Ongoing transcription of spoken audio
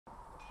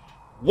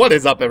What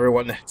is up,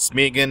 everyone? It's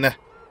me again,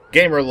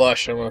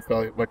 Gamerlush. I want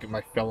to welcome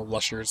my fellow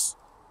Lushers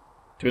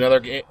to another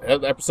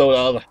episode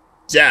of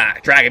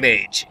Dragon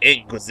Age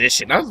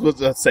Inquisition. I was supposed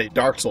to say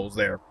Dark Souls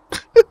there.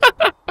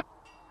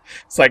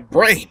 It's like,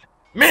 brain.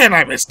 Man,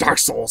 I miss Dark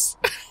Souls.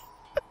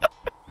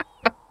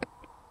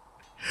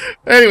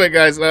 Anyway,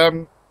 guys,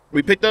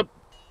 we picked up,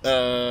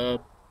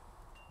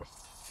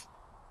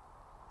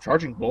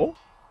 Charging Bull?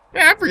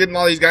 Yeah, I'm forgetting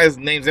all these guys'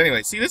 names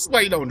anyway. See, this is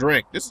why you don't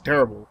drink. This is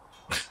terrible.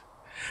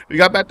 We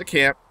got back to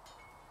camp.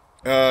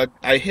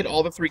 I hit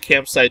all the 3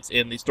 campsites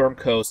in the Storm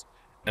Coast,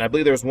 and I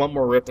believe there was one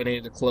more rift I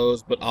needed to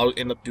close, but I'll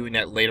end up doing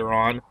that later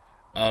on.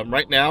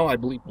 Right now, I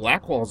believe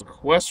Blackwall is a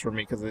quest for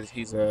me because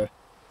he's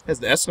has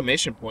the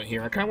exclamation point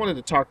here. I kind of wanted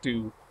to talk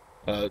to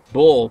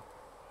Bull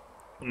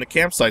in the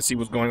campsite, see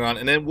what's going on,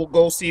 and then we'll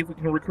go see if we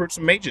can recruit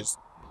some mages.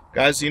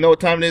 Guys, you know what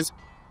time it is?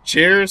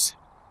 Cheers.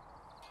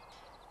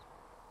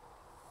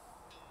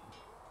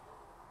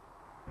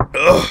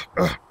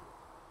 Ugh.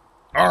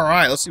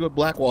 Alright, let's see what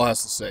Blackwall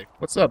has to say.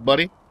 What's up,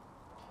 buddy?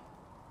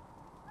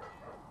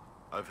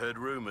 I've heard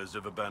rumors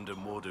of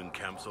abandoned warden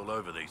camps all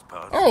over these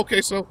parts. Oh,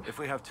 okay, so... If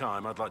we have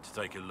time, I'd like to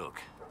take a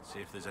look. See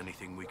if there's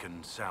anything we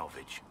can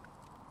salvage.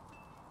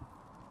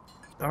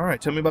 Alright,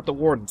 tell me about the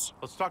wardens.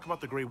 Let's talk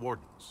about the Grey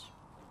Wardens.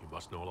 You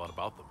must know a lot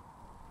about them.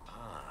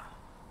 Ah,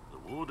 the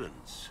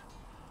wardens.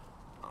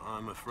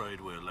 I'm afraid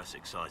we're less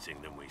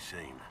exciting than we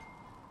seem.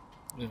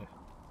 Yeah.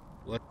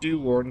 What do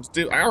wardens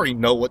do? I already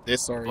know what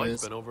this already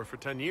Flight's is. been over for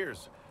 10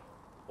 years.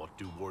 What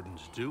do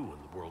wardens do when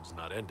the world's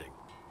not ending?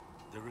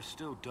 There is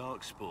still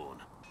Darkspawn.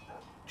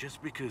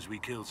 Just because we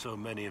killed so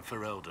many in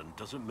Ferelden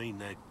doesn't mean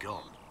they're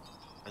gone.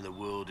 And the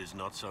world is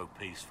not so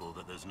peaceful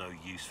that there's no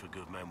use for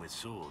good men with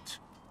swords.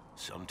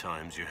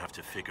 Sometimes you have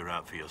to figure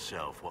out for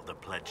yourself what the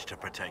pledge to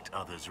protect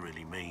others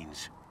really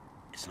means.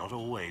 It's not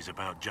always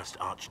about just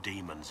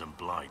archdemons and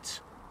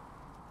blights.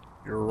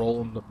 You're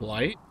rolling the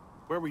blight?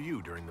 Where were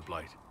you during the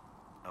Blight?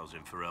 I was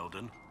in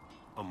Ferelden,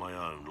 on my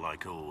own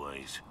like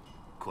always.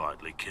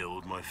 Quietly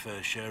killed my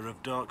fair share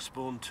of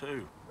Darkspawn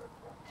too.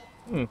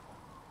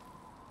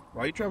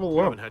 Why you travel You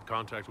alone? haven't had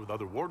contact with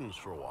other wardens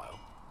for a while.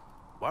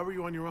 Why were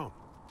you on your own?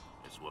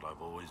 It's what I've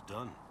always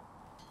done.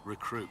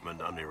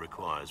 Recruitment only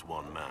requires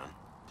one man.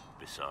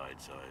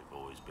 Besides, I've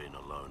always been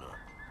a loner.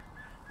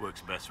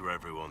 Works best for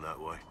everyone that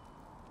way.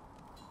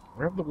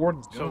 Where have the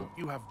wardens So gone?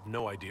 you have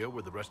no idea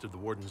where the rest of the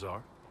wardens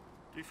are?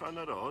 Do you find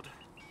that odd?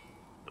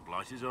 The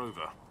Blight is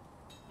over.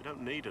 We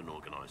don't need an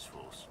organized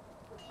force.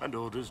 And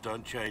orders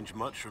don't change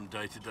much from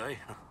day to day.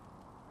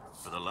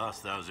 For the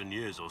last 1,000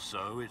 years or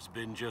so, it's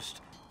been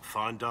just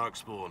find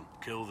Darkspawn,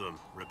 kill them,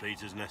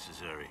 repeat as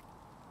necessary.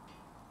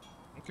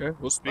 Okay,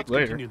 we'll speak Let's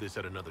later. continue this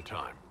at another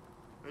time.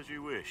 As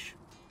you wish.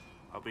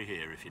 I'll be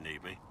here if you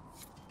need me.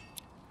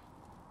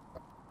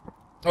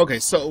 Okay,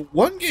 so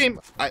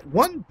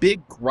one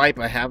big gripe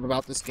I have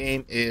about this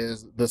game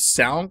is the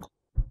sound.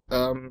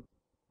 The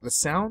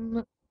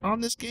sound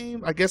on this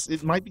game. I guess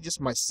it might be just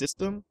my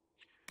system,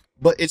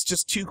 but it's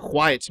just too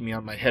quiet to me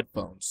on my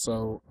headphones.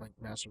 So, like,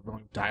 master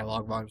volume,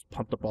 dialogue volume's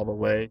pumped up all the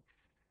way,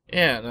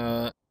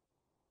 and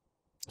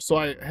so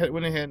I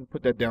went ahead and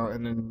put that down,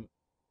 and then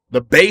the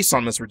bass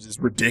on this is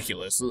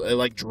ridiculous. It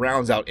like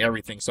drowns out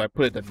everything. So I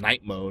put it to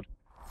night mode,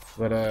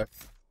 but let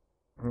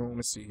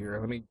me see here.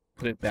 Let me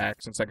put it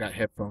back since I got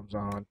headphones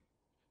on,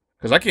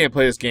 because I can't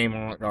play this game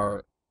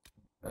on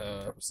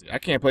I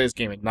can't play this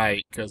game at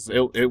night because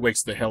it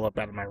wakes the hell up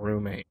out of my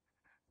roommate.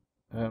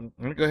 I'm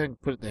gonna go ahead and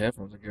put it to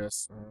headphones, I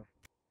guess.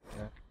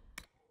 Yeah.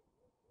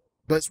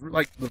 But it's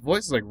like the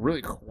voice is like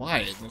really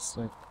quiet. It's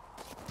like,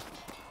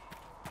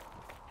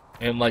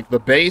 and like the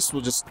bass will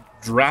just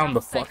drown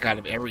the fuck out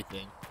of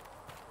everything.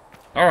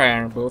 All right,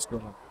 Iron Bull, what's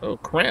going on? Oh,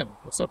 Creme.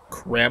 What's up,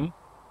 Creme?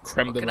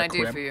 Creme What de can la I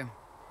do creme. for you?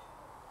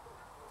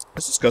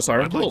 Let's discuss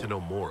Iron I'd Bull. like to know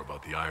more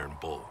about the Iron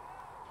Bull.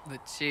 The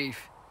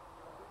chief.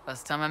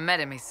 First time I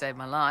met him, he saved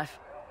my life.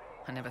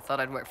 I never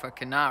thought I'd work for a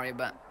Canary,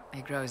 but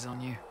he grows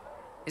on you.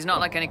 He's not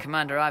like any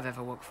commander I've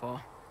ever worked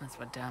for. That's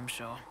for damn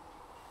sure.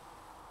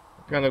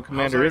 What kind of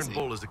commander How's is Iron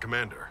he? Bull as a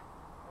commander?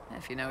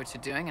 If you know what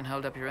you're doing and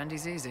hold up your end,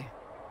 he's easy.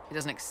 He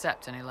doesn't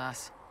accept any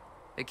less.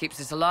 He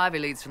keeps us alive, he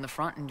leads from the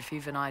front, and if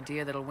you've an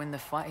idea that'll win the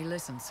fight, he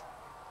listens.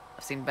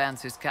 I've seen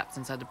bands whose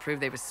captains had to prove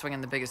they were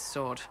swinging the biggest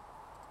sword.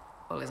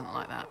 Bull isn't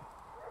like that.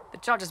 The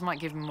charges might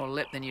give him more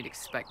lip than you'd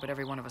expect, but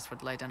every one of us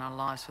would lay down our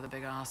lives for the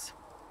big ass.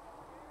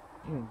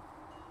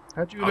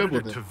 How'd you How live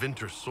did with a it?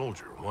 Tevinter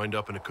soldier wind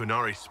up in a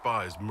Kunari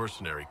spy's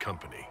mercenary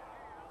company?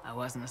 I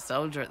wasn't a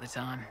soldier at the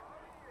time.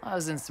 I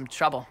was in some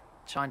trouble,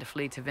 trying to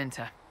flee to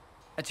Vinter.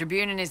 A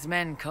tribune and his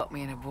men caught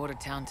me in a border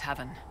town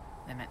tavern.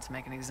 They meant to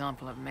make an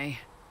example of me.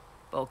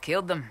 Bull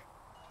killed them.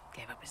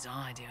 Gave up his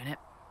eye doing it.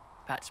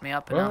 Patched me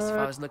up and asked if I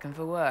What? was looking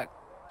for work.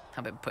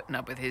 I've been putting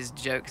up with his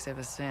jokes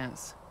ever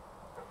since.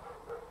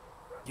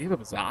 Gave up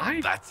his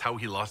eye? That's how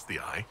he lost the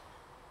eye?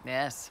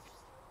 Yes.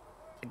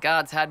 The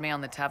guards had me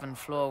on the tavern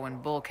floor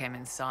when Bull came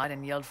inside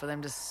and yelled for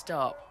them to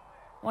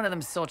stop. One of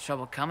them saw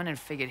trouble coming and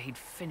figured he'd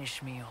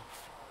finish me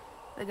off.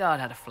 The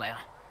guard had a flare.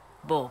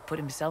 Bull put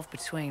himself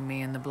between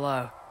me and the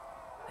blow.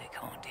 They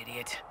called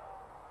idiot.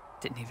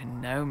 Didn't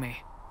even know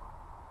me.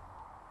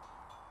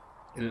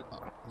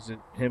 Is it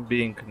him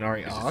being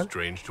Canary Is it odd?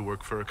 strange to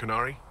work for a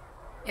Canary?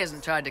 He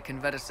hasn't tried to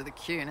convert us to the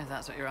Qun, if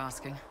that's what you're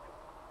asking.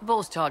 The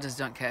Bull's chargers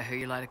don't care who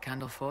you light a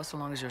candle for, so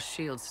long as your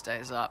shield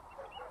stays up.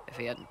 If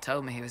he hadn't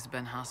told me he was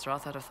Ben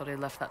Hasrath, I'd have thought he'd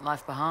left that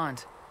life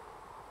behind.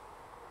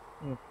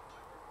 I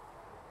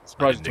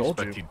Surprised he didn't told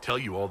expect you. he'd tell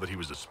you all that he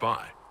was a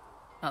spy.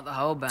 Not the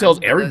whole band, Tells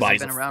but everybody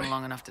those he's who've a been around spy.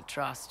 long enough to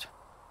trust.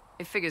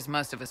 He figures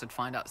most of us would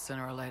find out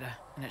sooner or later,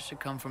 and it should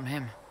come from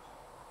him.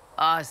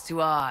 Eyes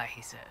to eye,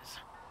 he says.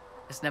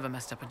 It's never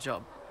messed up a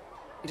job.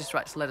 He just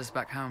writes letters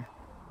back home.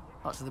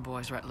 Lots of the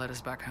boys write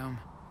letters back home.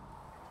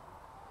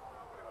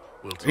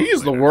 We'll talk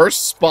He's the later.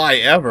 worst spy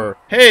ever.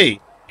 Hey,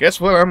 guess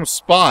what? I'm a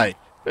spy.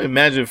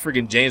 Imagine if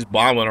freaking James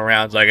Bond went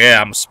around and was like,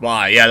 yeah, I'm a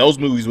spy. Yeah, those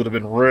movies would have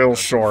been real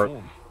That's short.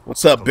 informed.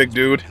 What's up, big Cullen's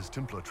dude? putting his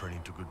Templar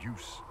training to good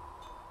use.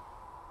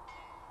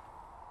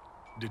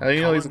 Did How do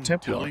you know he's a Cullen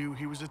Templar? tell you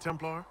he was a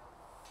Templar?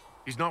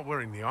 He's not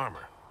wearing the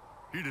armor.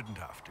 He didn't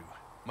have to.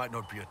 Might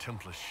not be a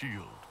Templar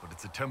shield, but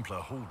it's a Templar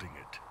holding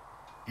it.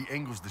 He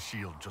angles the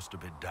shield just a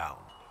bit down.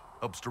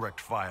 Helps direct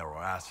fire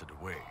or acid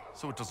away,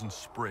 so it doesn't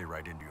spray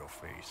right into your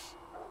face.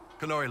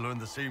 Canary learned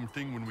the same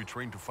thing when we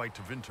trained to fight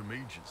Tevinter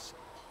mages.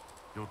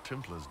 Your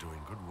Templar's doing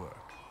good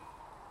work.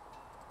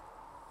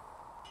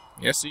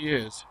 Yes, he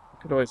is.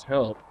 He could always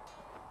help.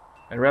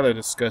 I'd rather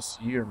discuss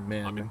your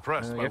men. I'm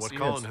impressed by yes, what he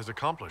Cullen is. has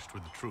accomplished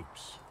with the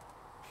troops.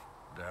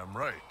 Damn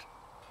right.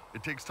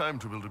 It takes time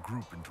to build a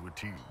group into a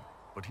team,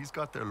 but he's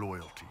got their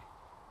loyalty.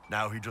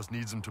 Now he just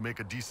needs them to make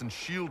a decent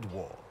shield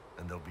wall,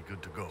 and they'll be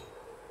good to go.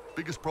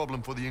 Biggest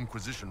problem for the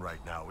Inquisition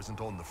right now isn't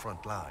on the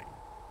front line.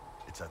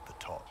 It's at the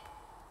top.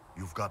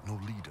 You've got no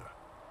leader,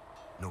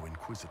 no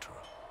Inquisitor.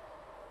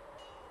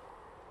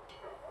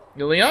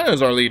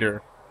 Liliana's our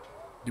leader.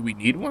 Do we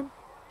need one?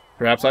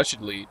 Perhaps I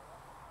should lead.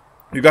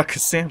 You got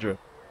Cassandra.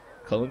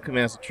 Cullen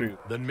commands the truth.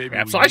 Then maybe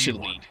Perhaps we I need should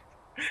one. lead.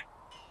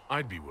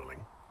 I'd be willing.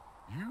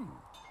 You?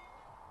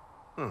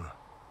 Huh.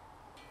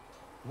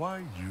 Why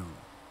you?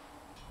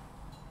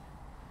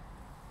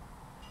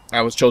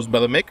 I was chosen by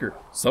the Maker.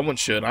 Someone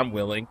should. I'm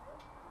willing.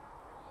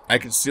 I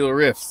can seal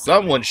rifts.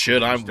 Someone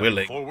should. I'm Step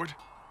willing. Forward,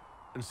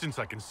 and since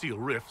I can seal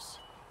rifts,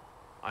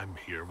 I'm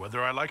here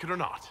whether I like it or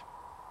not.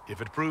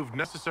 If it proved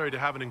necessary to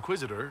have an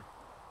Inquisitor,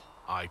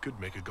 I could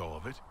make a go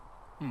of it.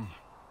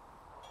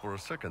 For a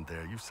second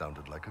there, you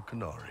sounded like a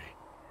Canary.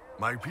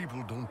 My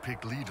people don't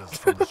pick leaders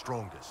from the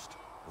strongest,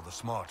 or the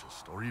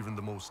smartest, or even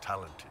the most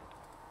talented.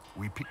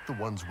 We pick the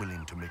ones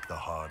willing to make the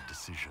hard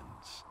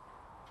decisions,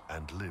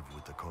 and live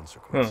with the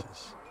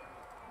consequences.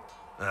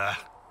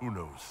 Who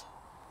knows?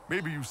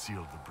 Maybe you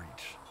sealed the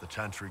breach. The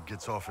Chantry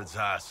gets off its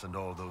ass, and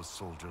all those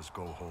soldiers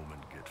go home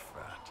and get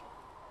fat.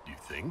 You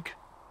think?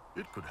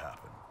 It could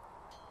happen.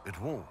 It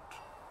won't,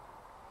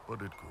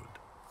 but it could.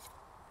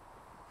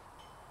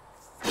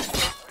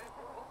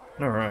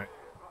 Alright.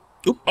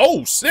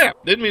 Oh, snap!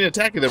 Didn't mean to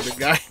attack you there, big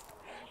guy.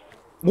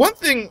 One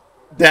thing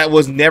that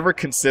was never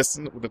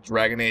consistent with the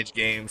Dragon Age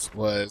games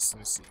was... Let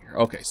me see here.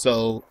 Okay,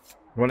 so...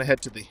 we're gonna head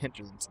to the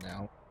hinterlands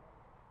now.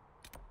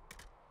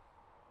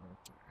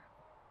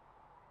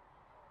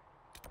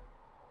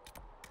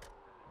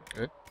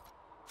 Okay.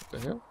 What the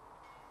hell?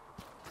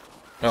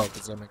 Oh,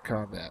 because I'm in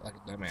combat, like a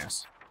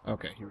dumbass.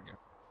 Okay, here we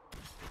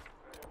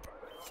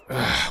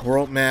go.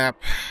 World map,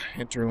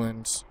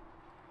 hinterlands.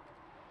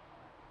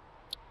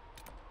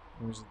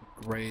 There's the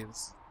gray,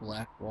 this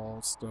black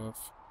wall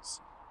stuff.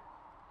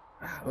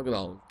 Look at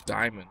all those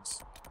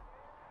diamonds.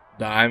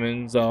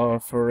 Diamonds are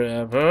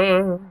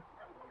forever.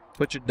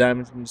 Put your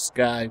diamonds in the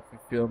sky if you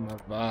feel my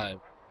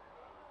vibe.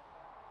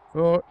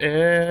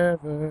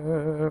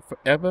 Forever,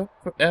 forever,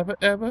 forever,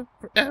 ever,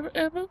 forever,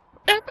 ever,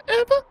 forever,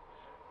 ever.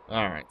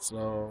 Alright,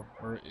 so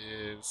where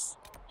is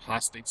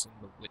Hostates in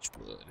the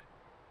Witchwood?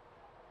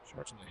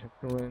 Charging the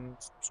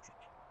hinterlands.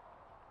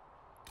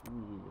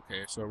 Ooh,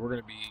 okay, so we're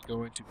gonna be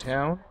going to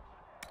town.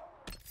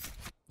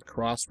 The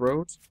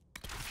crossroads.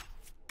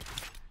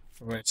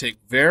 We're going to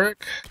take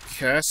Varric,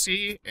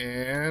 Cassie,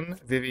 and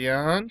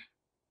Vivian.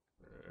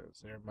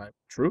 They're my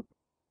troop.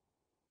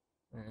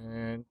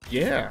 And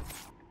yeah,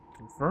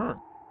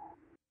 confirm.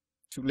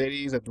 Two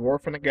ladies, a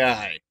dwarf, and a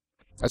guy.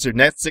 That's your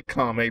next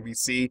sitcom,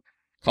 ABC.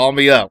 Call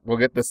me up. We'll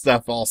get this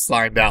stuff all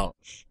signed out.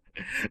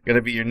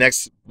 Gonna be your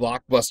next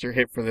blockbuster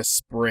hit for this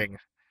spring.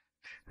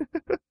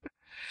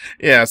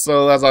 Yeah,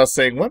 so as I was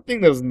saying, one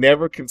thing that was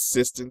never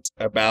consistent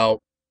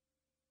about,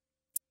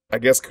 I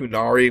guess,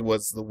 Kunari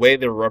was the way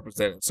they were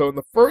represented. So in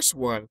the first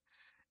one,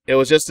 it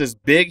was just this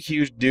big,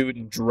 huge dude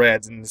in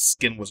dreads, and his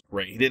skin was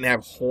gray. He didn't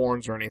have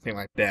horns or anything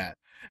like that.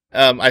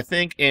 I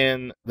think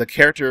in the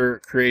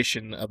character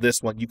creation of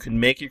this one, you can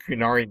make your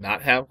Kunari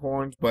not have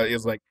horns, but it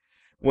was like,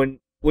 when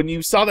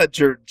you saw that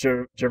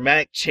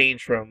dramatic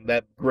change from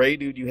that gray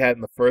dude you had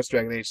in the first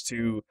Dragon Age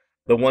to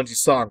the ones you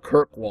saw in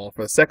Kirkwall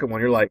for the second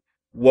one, you're like,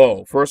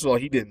 whoa, first of all,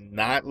 he did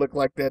not look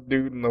like that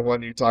dude in the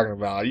one you're talking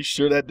about. Are you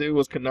sure that dude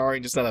was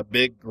Kunari, just not a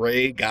big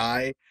gray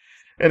guy?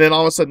 And then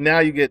all of a sudden now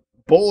you get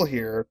Bull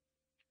here,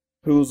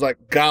 who's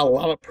like got a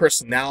lot of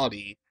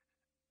personality,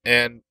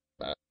 and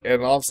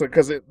all of a sudden,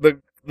 because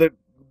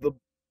the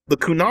the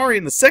Kunari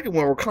in the second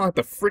one were kind of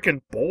like the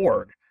freaking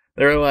Borg.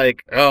 They're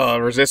like, oh,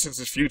 resistance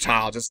is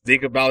futile. Just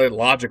think about it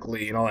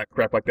logically and all that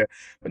crap like that.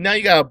 But now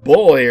you got a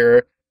Bull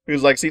here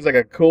who's like seems like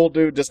a cool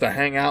dude just to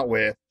hang out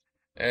with,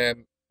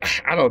 and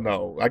I don't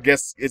know. I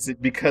guess is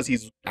it because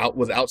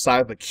was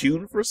outside of the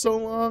Qun for so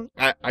long?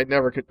 I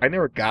never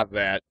got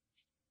that.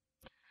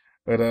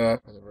 But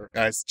whatever.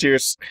 Guys,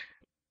 cheers.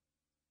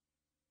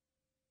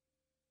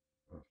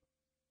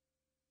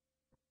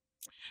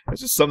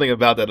 There's just something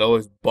about that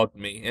always bugged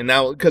me. And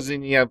now, because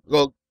then you have,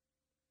 well,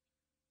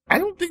 I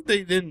don't think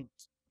they didn't.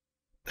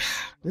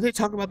 Did they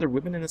talk about their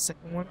women in the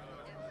second one?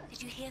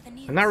 Did you hear the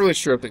news? I'm not really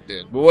sure if they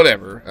did, but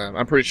whatever.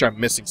 I'm pretty sure I'm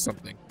missing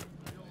something.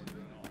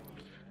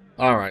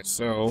 Alright,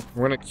 so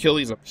we're going to kill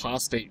these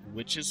apostate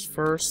witches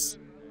first.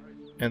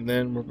 And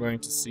then we're going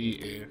to see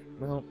if,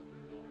 well,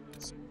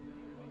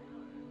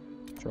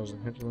 Charles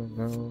and Hinterland,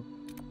 no.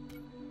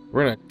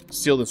 We're going to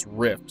seal this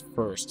rift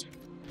first.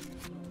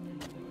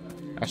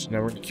 Actually,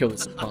 no, we're going to kill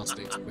this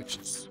apostate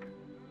witches.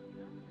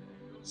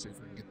 See if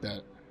we can get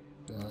that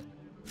done.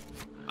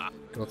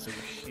 Go through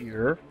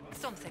here.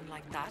 Something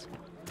like that.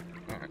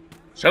 Alright.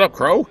 Shut up,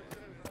 Crow!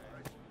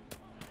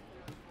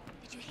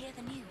 Did you hear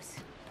the news?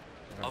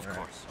 Of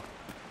course.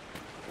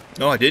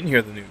 No, I didn't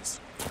hear the news.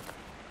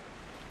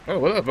 Oh,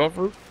 what up, elf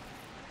fruit?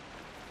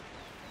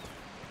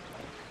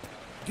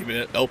 Give me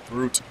that elf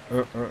fruit.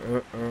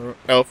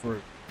 Elf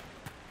fruit.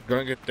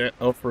 Gonna get that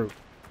elf fruit.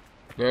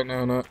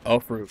 No,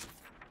 elf fruit.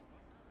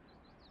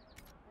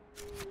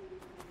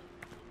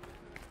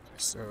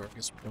 So, I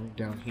guess we're going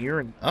down here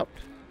and up.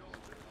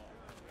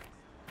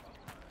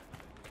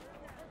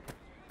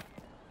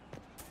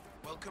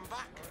 Welcome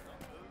back.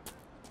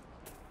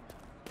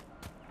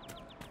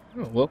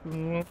 Oh,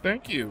 welcome, well,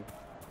 thank you.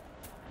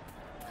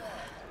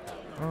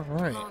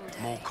 Alright. Long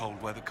day. More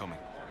cold weather coming.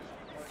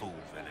 Fool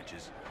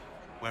villagers.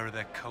 Where are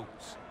their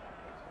coats?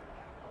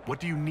 What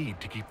do you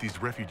need to keep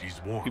these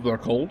refugees warm? People are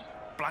cold?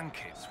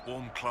 Blankets,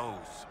 warm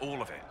clothes,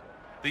 all of it.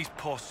 These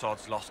poor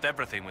sods lost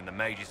everything when the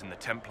mages and the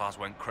Templars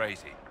went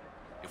crazy.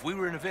 If we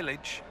were in a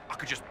village, I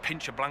could just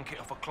pinch a blanket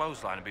off a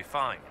clothesline and be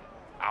fine.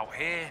 Out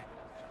here,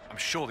 I'm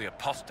sure the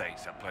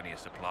apostates have plenty of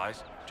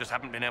supplies, just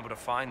haven't been able to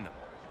find them.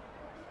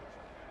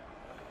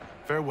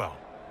 Farewell.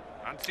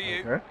 And to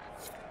you. Okay.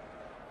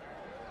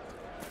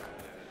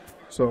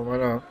 So I'm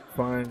gonna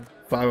find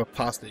 5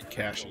 apostate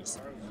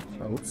caches.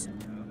 Oops.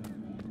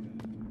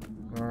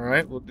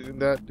 Alright, we'll do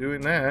that,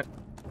 doing that.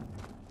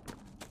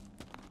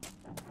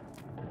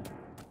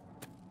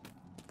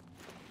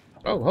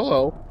 Oh,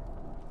 hello.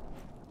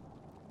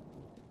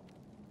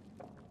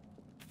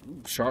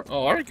 Ooh, sharp.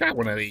 Oh, I already got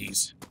one of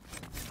these.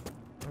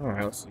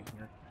 Alright, let's see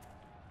here.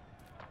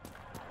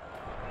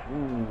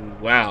 Ooh,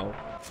 wow.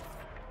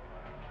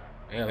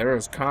 Yeah, there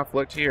is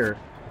conflict here.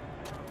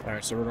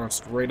 Alright, so we're going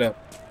straight up.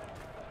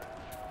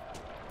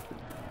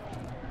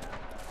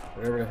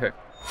 Whatever the heck.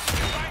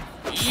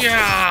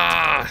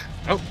 Yeah!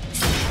 Oh.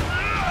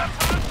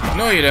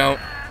 No, you don't.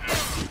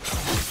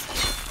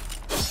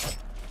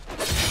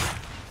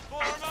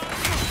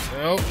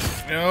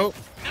 No.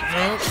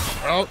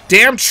 Oh,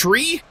 damn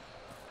tree!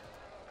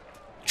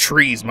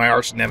 Tree's my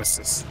arch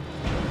nemesis.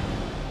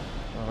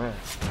 Alright.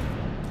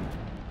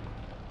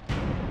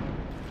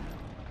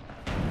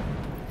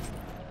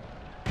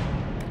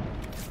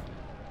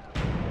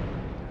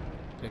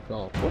 Take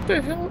off. What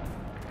the hell?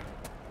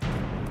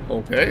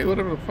 Okay,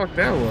 whatever the fuck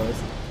that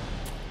was.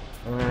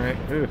 Alright.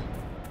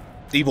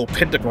 Evil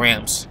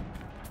pentagrams.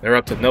 They're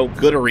up to no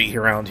goodery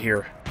around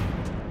here.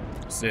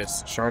 What's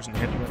this? Shards in the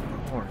hinterland?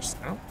 Of course.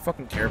 I don't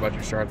fucking care about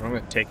your shards, but I'm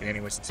gonna take it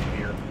anyway since I'm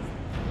here.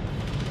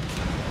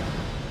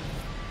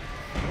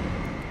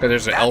 Okay,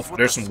 there's an elf.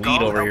 There's some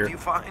weed over here. You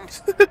find?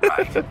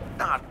 Right.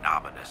 Not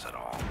ominous at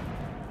all.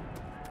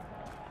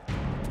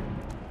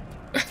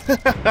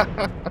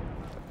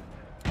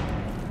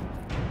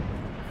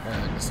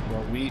 Some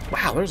more weed.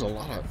 Wow, there's a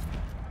lot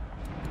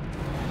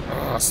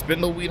of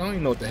spindle weed. I don't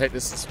even know what the heck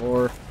this is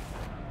for.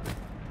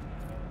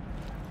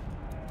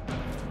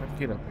 Let's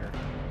get up here.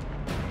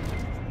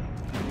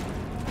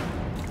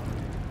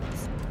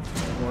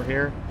 Some more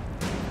here.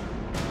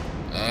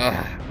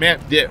 Man,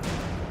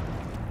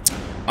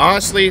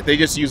 honestly, they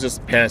just use this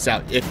to pan us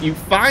out. If you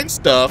find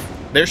stuff,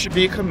 there should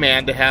be a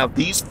command to have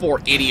these 4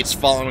 idiots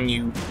following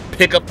you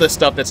pick up the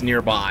stuff that's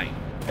nearby.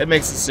 It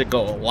makes the shit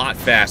go a lot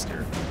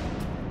faster.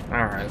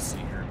 Alright, let's see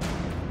here.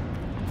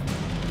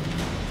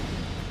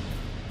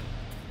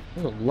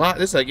 There's a lot.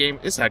 This is a game.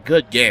 This is a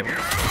good game.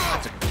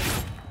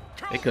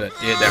 They could have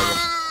did that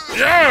one.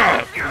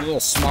 Yeah! A little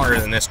smarter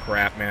than this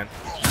crap, man.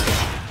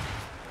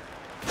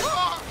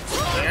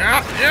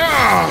 Yeah!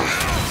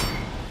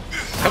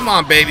 Come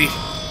on, baby.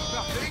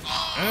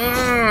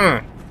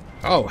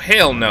 Oh,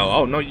 hell no.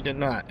 Oh, no, you did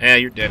not. Yeah,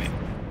 you're dead.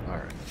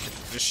 Alright.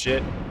 This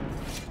shit.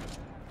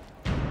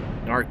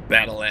 Dark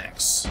Battle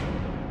Axe.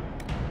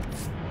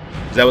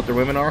 Is that what the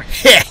women are?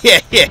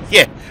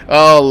 Yeah.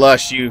 Oh,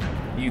 Lush, you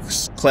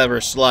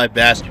clever, sly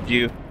bastard,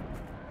 you.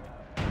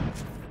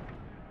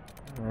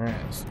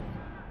 Alright.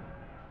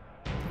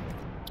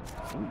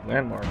 Ooh,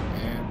 landmark,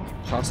 man.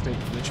 Apostate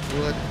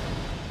Witchwood.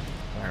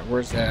 Alright, Alright,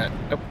 where's that?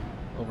 Oh,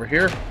 over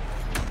here.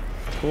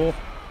 Cool.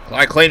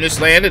 I claim this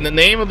land in the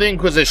name of the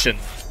Inquisition.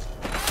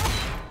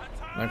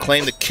 I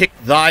claim to kick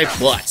thy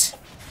butt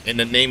in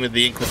the name of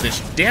the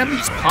Inquisition. Damn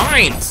these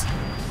pines!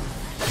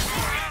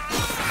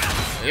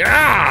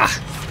 Yeah!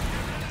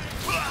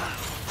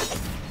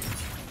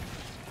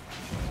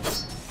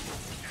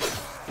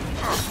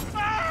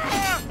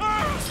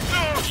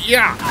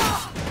 Yeah!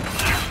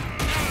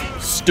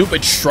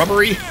 Stupid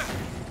shrubbery.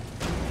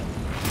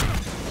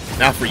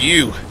 Now for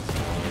you.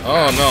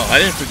 Oh no, I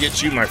didn't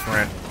forget you, my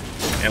friend.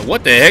 And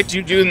what the heck did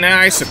you do in that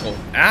icicle?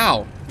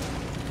 Ow!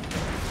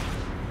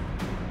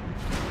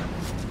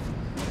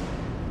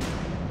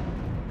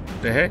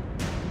 What the heck?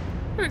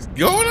 What is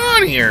going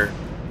on here?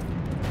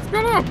 What's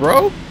going on,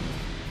 bro?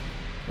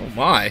 Oh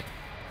my.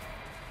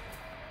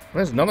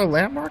 There's another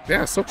landmark?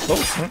 Yeah, so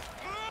close, huh?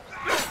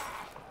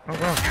 Oh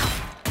wow.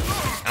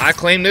 I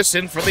claim this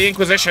in for the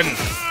Inquisition.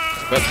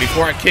 But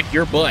before I kick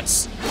your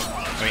butts.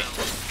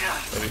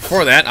 But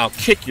before that, I'll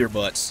kick your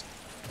butts.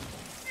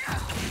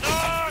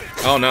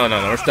 Oh no,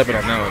 we're stepping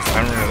on those.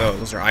 I remember those.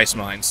 Those are ice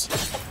mines.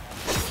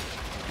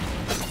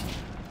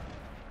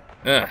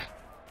 Ugh.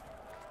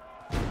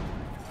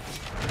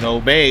 No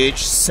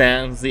mage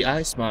sans the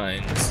ice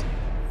mines.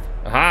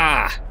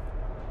 Aha!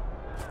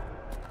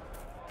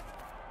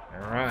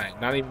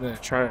 Alright, not even gonna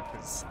try it,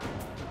 because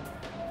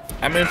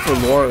I'm in for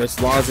lore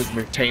as long as it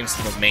pertains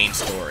to the main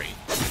story.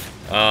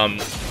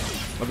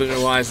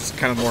 Otherwise, it's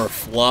kind of more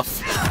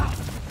fluff.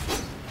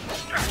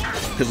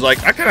 Because,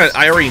 like,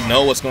 I already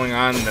know what's going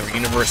on in the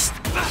universe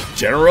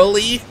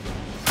generally.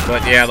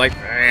 But, yeah, like,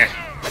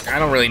 I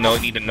don't really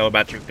need to know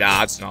about your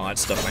gods and all that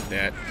stuff like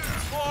that.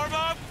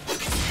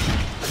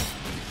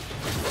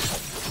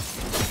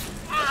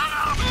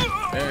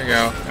 There we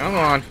go. Come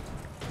on.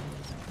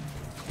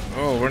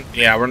 Oh,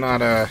 we're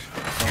not, oh,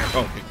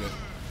 okay, good.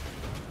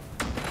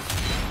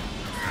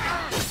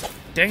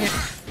 Dang it.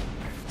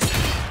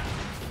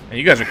 And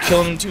you guys are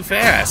killing them too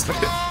fast.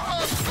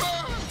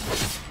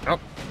 Oh.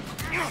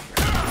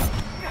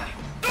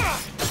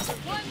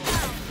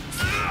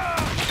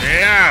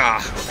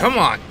 Yeah! Come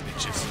on,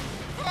 bitches.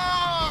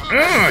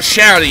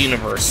 Shatter the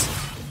universe.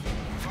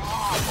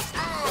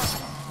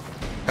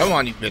 Come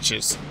on, you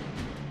bitches.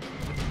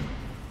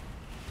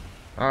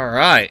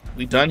 Alright.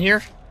 We done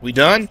here? We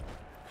done?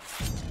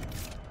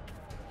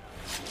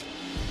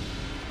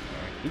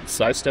 Oops,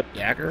 sidestep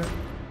dagger.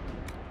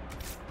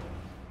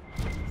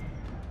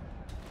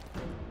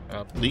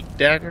 Bleak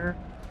dagger?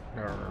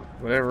 Or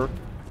whatever.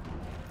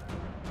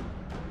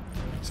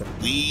 Some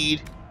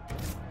weed.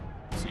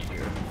 Let's see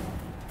here.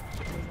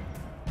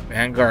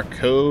 Vanguard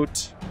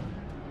coat.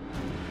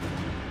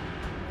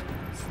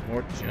 Some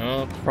more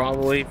junk,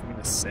 probably, for me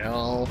to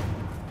sell.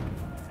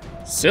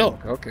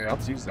 Silk, okay, I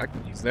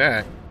can use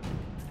that.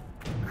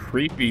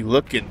 Creepy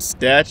looking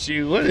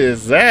statue. What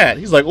is that?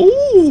 He's like,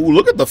 ooh,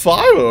 look at the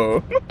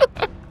fire.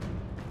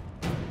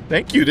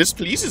 Thank you, this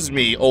pleases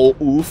me, oh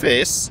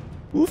Ooface.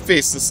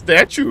 Ooface the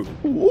statue.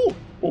 Ooh.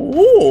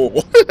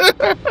 Ooh.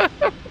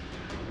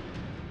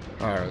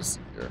 Alright, let's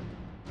see here.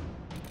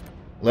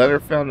 Letter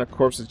found in the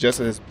corpse suggests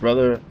that his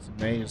brother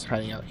May is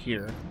hiding out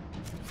here.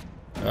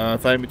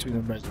 Fighting between the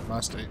members of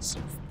Mustangs.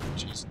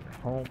 Jeez, their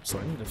home, so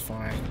I need to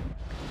find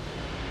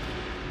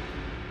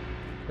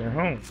their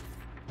home.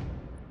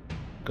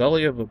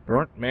 Gully of a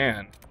burnt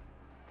man.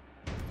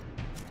 Am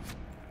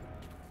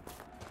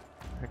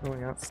I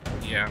going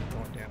outside? Yeah, I'm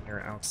going down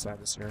there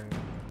outside this area.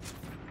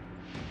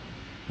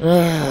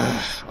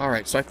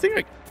 Alright, so I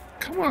think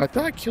come on, I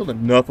thought I killed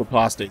enough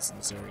apostates in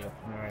this area.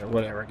 Alright,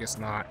 whatever, I guess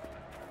not.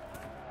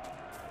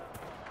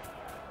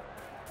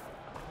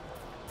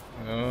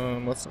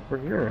 What's over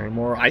here? Any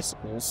more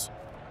icicles?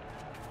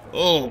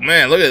 Oh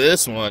man, look at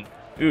this one.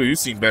 Ooh, you've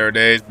seen better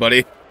days,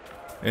 buddy.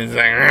 It's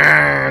like,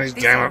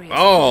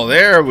 oh,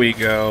 there we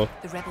go.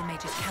 The rebel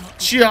mages cannot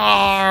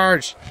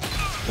Charge!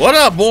 What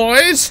up,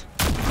 boys?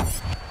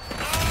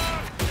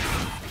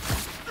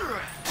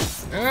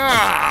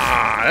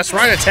 Ah, that's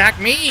right, attack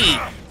me,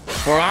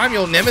 for I'm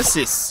your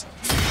nemesis.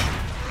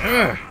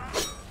 Yeah,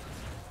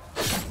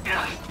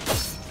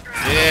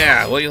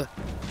 well,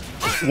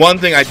 one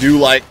thing I do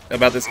like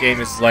about this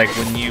game is like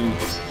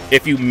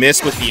if you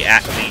miss with the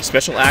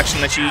special action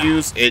that you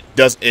use, it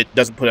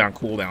doesn't put it on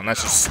cooldown.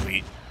 That's just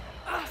sweet.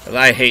 Cause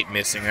I hate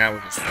missing. That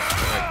would just like,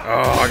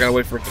 oh, I gotta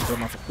wait for it to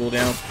come off a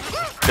cooldown,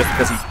 just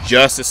because he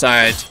just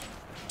decided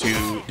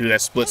to do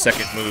that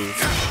split-second move,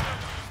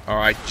 or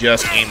I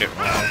just aimed it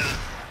wrong.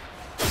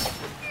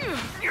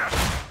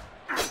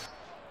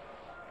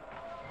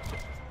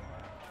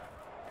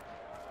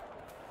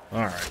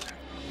 All right.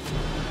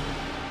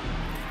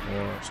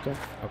 More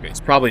stuff. Okay, it's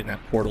probably in that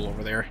portal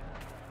over there.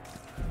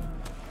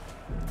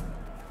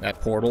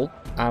 That portal.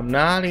 I'm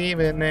not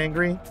even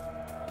angry.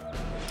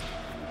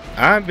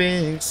 I'm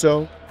being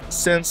so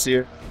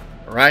sincere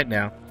right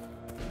now.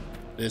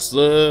 This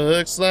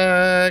looks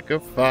like a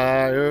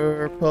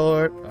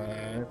fireport.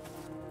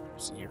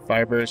 See, your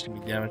fibers can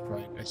be damaged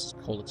by Ice's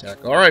cold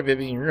attack. All right,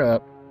 Vivian, you're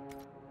up.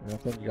 I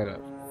think you got a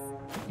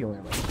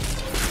healing.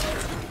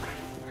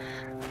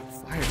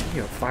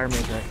 You know, fire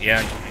mage, right?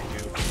 Yeah, you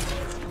do.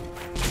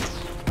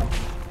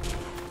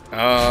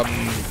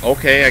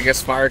 Okay, I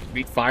guess fire can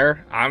beat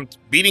fire. I'm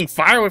beating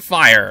fire with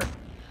fire.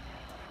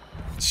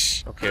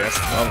 Okay,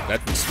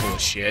 that's full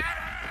of shit.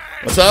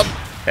 What's up?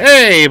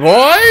 Hey,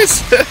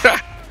 boys!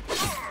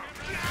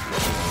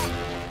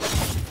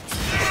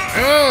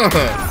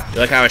 You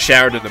like how I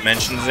showered the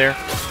dimensions there?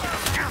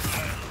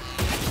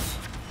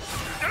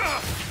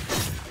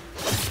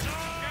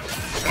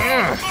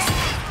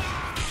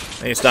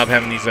 I need to stop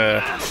having these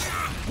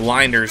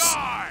blinders.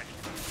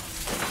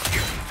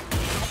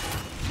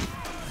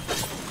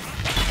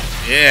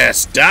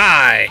 Yes,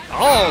 die!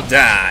 All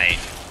die!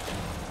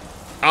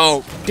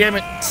 Oh, damn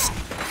it!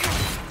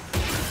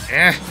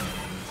 Eh.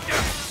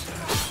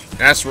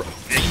 That's right.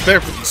 You better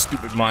put these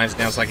stupid mines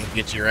down so I can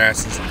get your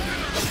asses.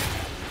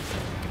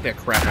 Get that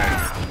crap out of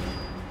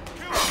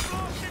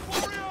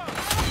here.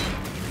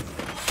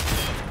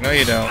 No,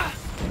 you don't.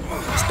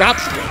 Stop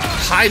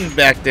hiding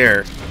back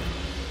there.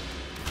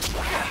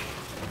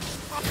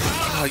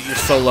 Oh, you're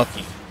so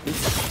lucky.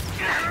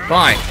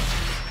 Fine.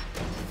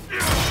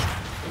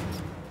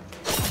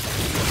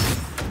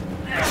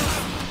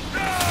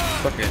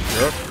 Fucking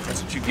jerk.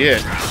 That's what you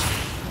get.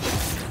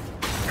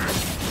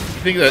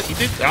 You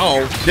think?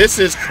 Oh, this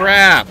is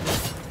crap.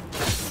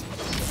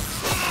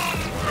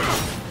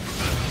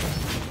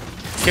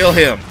 Kill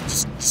him.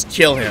 Just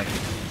kill him.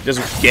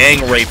 Just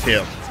gang rape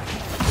him.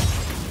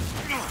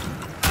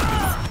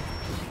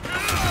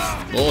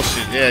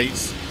 Bullshit. Yeah,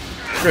 he's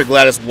pretty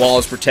glad this wall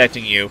is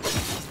protecting you.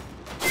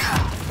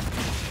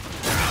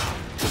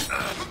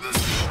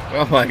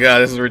 Oh my god,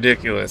 this is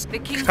ridiculous.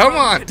 Come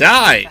on,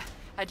 die!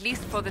 At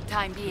least for the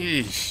time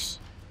being. Yeesh.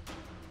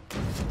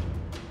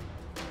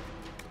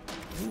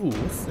 Ooh,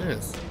 what's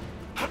this?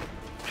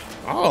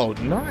 Oh,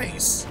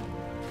 nice.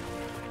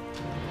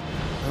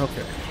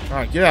 Okay.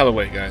 Alright, get out of the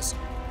way, guys.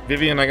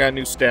 Vivian, I got a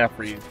new staff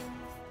for you.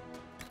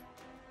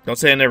 Don't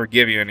say I never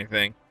give you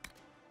anything.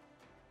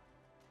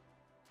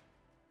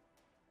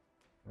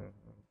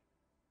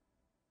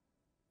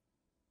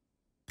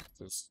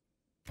 This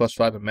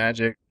 +5 to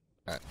magic.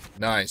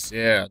 Nice,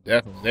 yeah,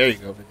 definitely. There you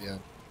go, Vivian.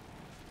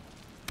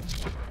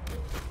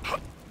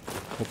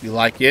 Hope you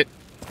like it.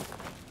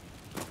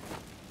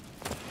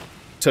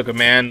 Took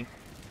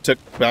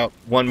about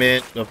 1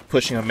 minute of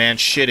pushing a man's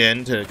shit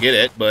in to get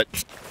it, but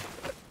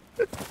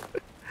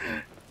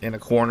in a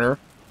corner.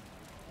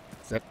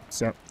 Is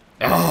that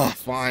oh,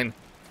 fine.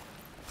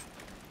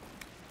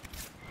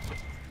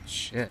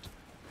 Shit.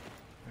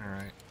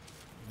 Alright.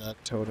 Nut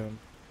totem.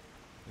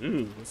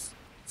 Ooh,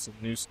 some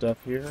new stuff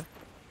here.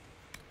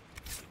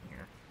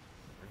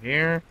 Over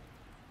here.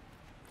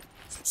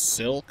 Some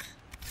silk.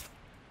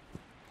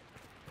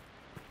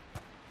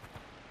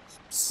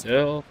 Some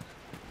silk.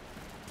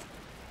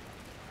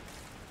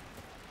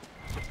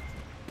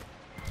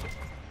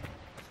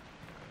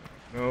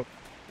 Nope.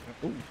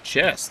 Ooh,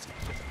 chest.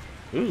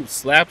 Ooh,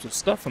 slabs of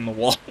stuff on the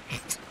wall.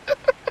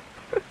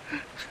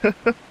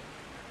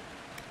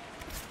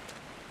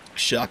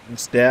 Shocking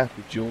staff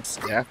with jeweled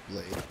staff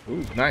blade.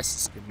 Ooh, nice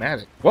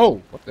schematic.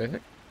 Whoa, what the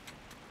heck?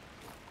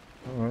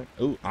 Alright.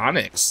 Ooh,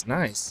 onyx.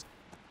 Nice.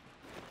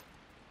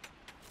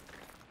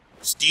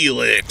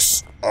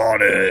 Steelix.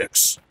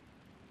 Onyx.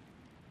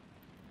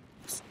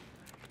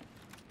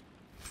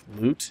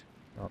 Loot.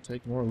 I'll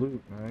take more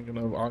loot. I ain't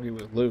gonna argue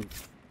with loot.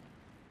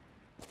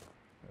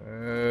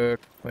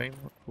 Claim.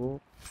 Cool.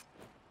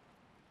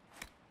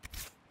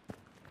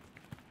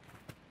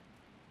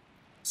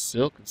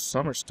 Silk and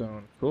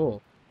Summerstone.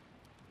 Cool.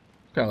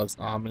 Kind of looks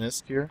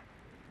ominous here.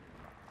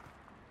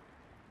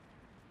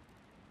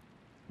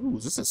 Ooh,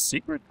 is this a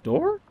secret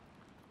door?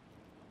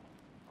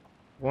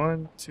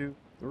 1, 2,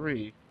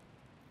 3.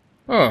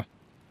 Huh.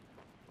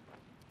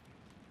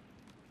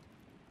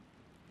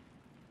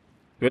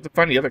 Do we have to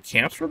find the other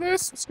camps for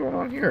this? What's going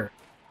on here?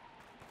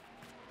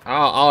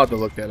 I'll have to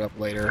look that up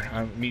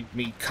later.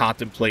 Me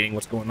contemplating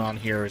what's going on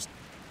here is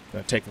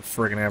gonna take a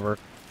friggin' ever.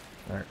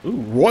 Alright.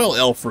 Ooh, royal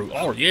elf fruit.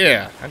 Oh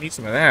yeah, I need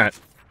some of that.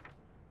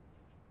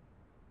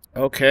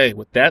 Okay,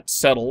 with that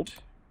settled.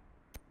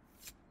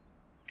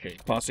 Okay,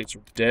 apostates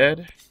are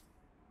dead.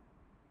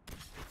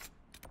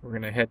 We're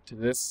gonna head to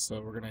this,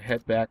 so we're gonna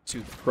head back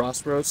to the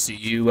crossroads. See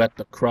you at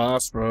the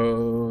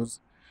crossroads.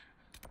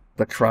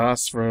 The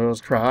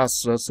crossroads,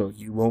 so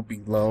you won't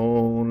be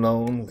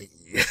lonely.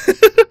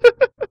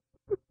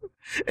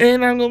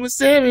 And I'm gonna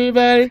miss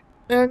everybody.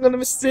 I'm gonna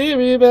miss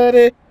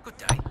everybody. Good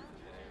day.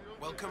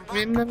 Welcome back.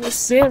 And I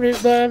miss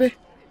everybody.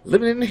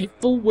 Living in a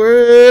hateful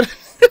world.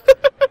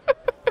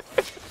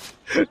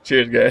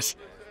 Cheers, guys.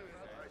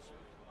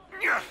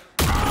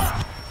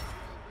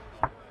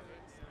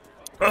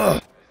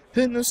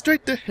 Heading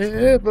straight to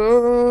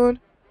heaven.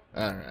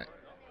 Alright.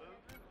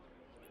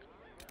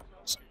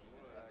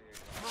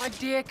 My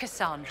dear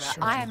Cassandra,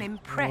 I am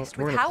impressed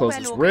We're with gonna how close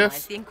well this organized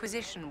riff. the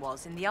Inquisition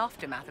was in the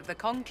aftermath of the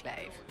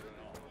Conclave.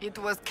 It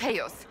was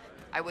chaos.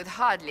 I would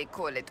hardly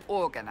call it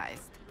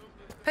organized.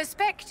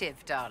 Perspective,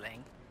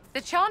 darling. The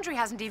Chandri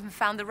hasn't even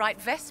found the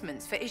right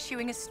vestments for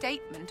issuing a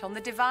statement on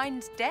the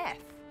Divine's death.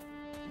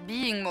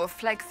 Being more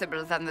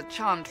flexible than the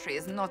Chantry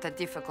is not a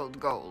difficult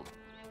goal.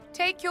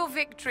 Take your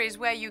victories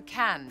where you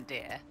can,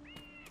 dear.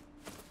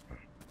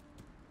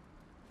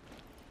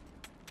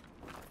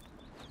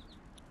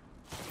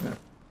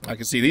 I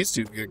can see these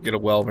two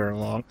get well very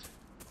along.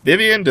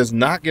 Vivian does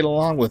not get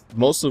along with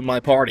most of my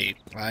party.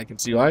 I can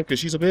see why, because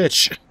she's a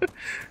bitch.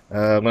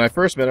 When I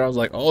first met her, I was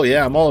like, oh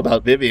yeah, I'm all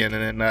about Vivian.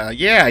 And then,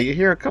 yeah, you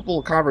hear a couple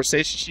of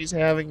conversations she's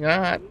having.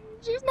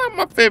 She's not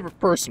my favorite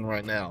person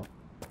right now.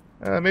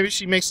 Maybe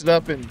she makes it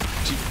up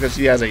because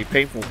she has a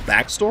painful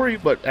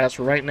backstory, but as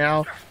for right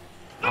now,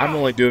 I'm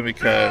only doing it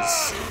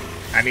because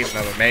I need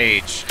another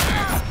mage.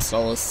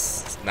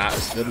 Solus is not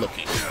as good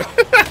looking.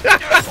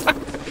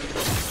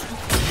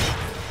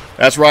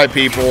 That's right,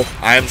 people.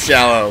 I am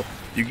shallow.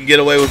 You can get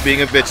away with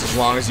being a bitch as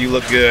long as you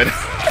look good.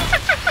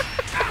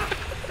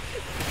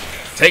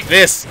 Take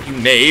this, you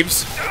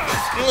knaves.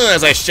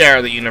 As I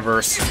share the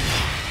universe.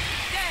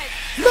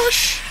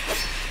 Lush.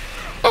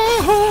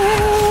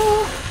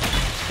 Oh.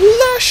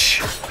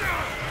 Lush.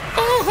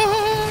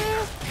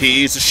 Oh.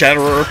 He's a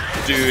shatterer.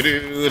 Do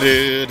do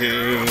do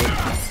do.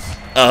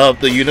 Of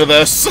the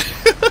universe.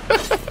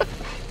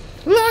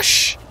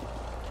 Lush.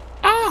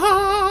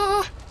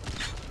 Ah.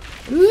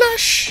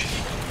 Lush.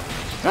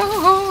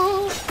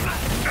 Oh.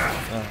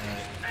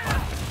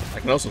 I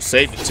can also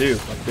save it too,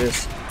 like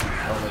this.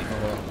 Oh, wait,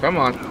 hold on. Come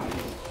on.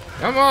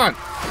 Come on.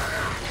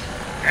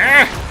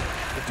 Ah.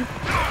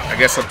 I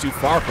guess I'm too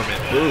far from it.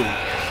 Ooh.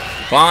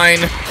 Fine.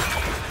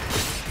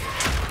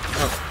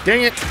 Oh,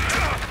 dang it.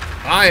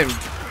 I am.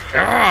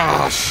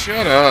 Ah,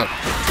 shut up.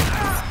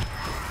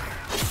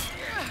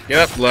 Get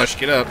up, Lush.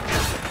 Get up.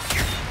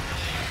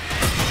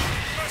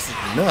 This is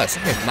nuts.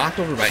 I'm getting knocked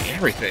over by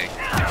everything.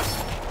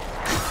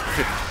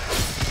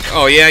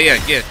 Oh, yeah.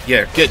 Get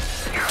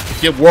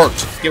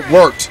worked. Get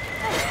worked.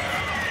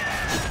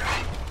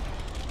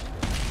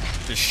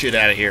 Get this shit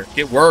out of here.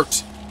 Get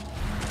worked.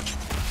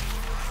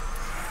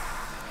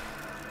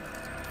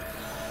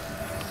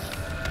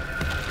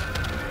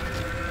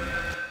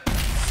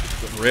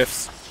 Stupid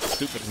riffs.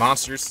 Stupid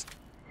monsters.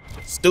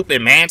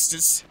 Stupid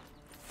monsters.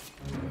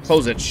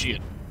 Close that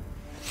shit.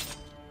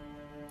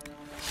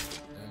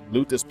 And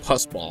loot this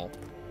pus ball.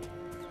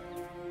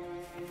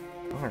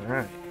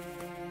 Alright.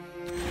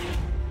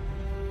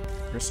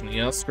 Person in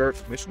the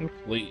outskirts, mission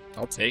complete.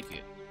 I'll take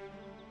it.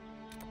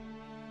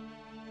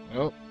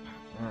 Oh,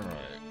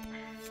 alright.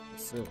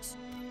 What's this?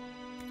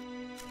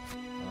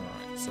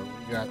 Alright, so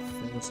we got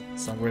things.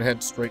 So I'm going to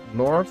head straight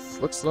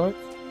north, looks like.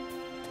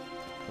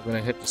 We're going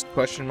to hit this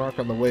question mark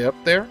on the way up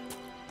there.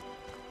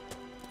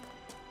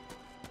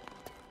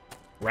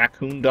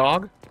 Raccoon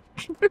dog.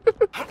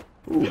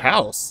 Ooh,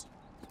 house.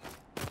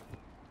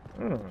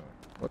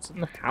 What's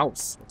in the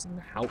house? What's in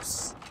the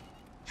house?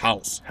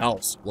 House.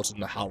 What's in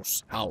the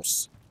house?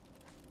 House.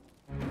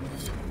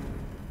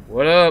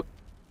 What up?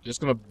 Just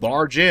gonna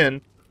barge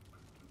in.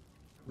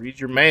 Read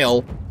your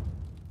mail.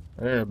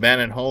 An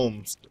abandoned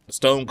home. A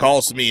stone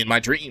calls to me in my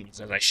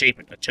dreams as I shape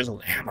it. A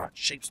chiseled hammer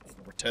shapes me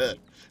in return.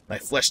 My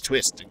flesh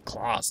twists and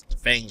claws. The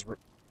fangs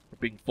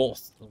ripping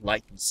forth the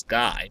light in the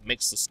sky. It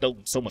makes the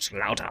stone so much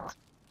louder.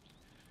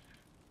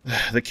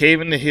 The cave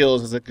in the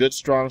hills is a good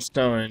strong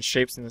stone and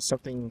shapes into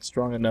something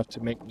strong enough to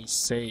make me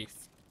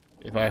safe.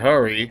 If I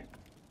hurry,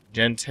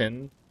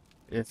 Gentin,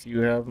 if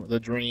you have the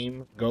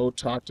dream, go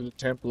talk to the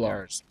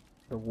Templars.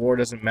 The war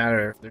doesn't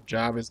matter if their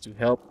job is to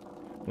help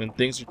when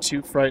things are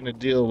too frightening to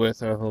deal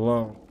with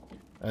alone.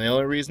 And the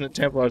only reason the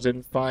Templars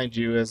didn't find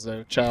you as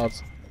a child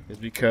is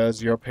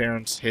because your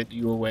parents hid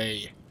you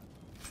away.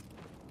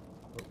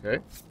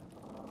 Okay.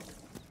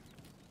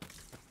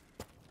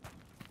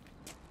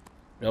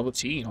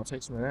 Velveteen, I'll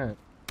take some of that.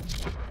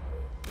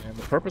 And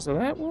the purpose of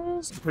that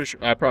was? I'm pretty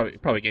sure I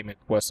probably gave me a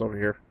quest over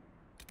here.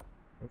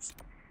 Oops.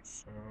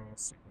 So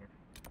let's see here.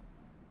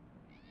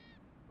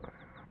 I'm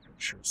pretty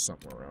sure it's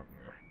somewhere around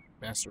there.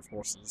 Master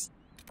Forces.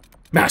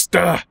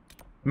 Master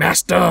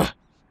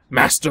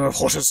of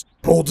Horses,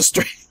 pull the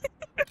string.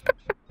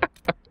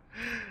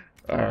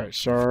 Alright,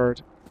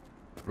 Shard.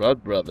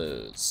 Blood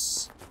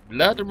Brothers. We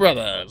might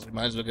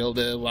as well go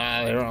there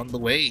while they're on the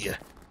way.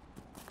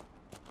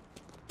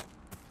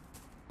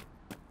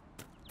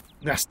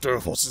 Master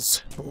of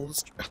Horses, pull the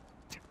string.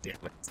 Damn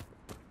it.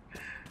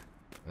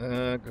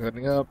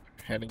 Heading up,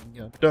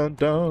 dun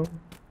dun.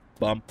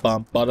 Bum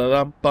bum ba da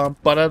dum bum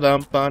ba da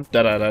dum bum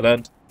da da da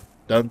dun.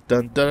 Dun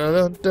dun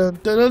dun dun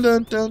dun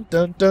dun dun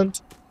dun dun.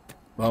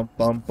 Bum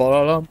bum ba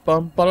da dum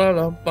bum ba da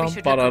dum bum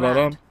ba da da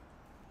dum.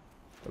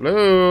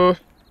 Hello.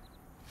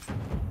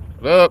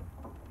 What up?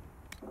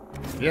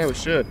 Yeah, we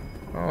should.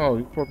 Oh,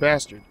 you poor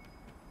bastard.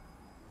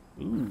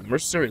 Ooh,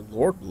 Mercenary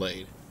Lord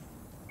Blade.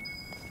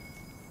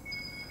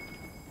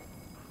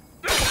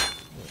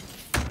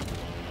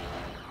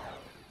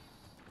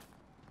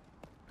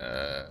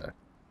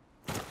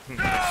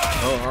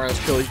 Oh, alright, let's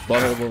kill these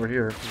buttholes over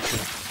here.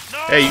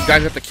 Hey, you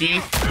guys got the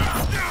key?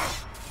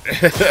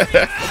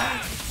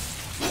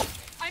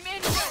 I'm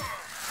in.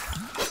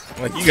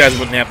 Like, you guys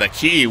wouldn't have the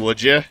key,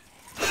 would you?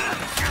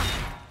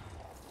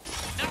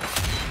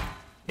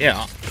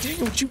 Yeah. Dang,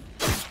 would you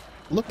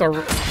look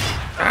the...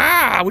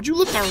 Ah! God, would you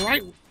look the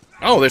right?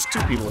 Oh, there's two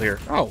people here.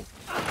 Oh.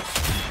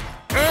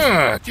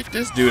 Get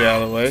this dude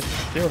out of the way.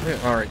 Kill him.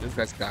 Alright, this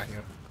guy's got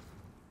him.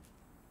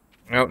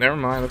 Oh, never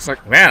mind. Looks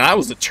like... Man, I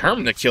was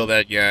determined to kill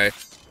that guy.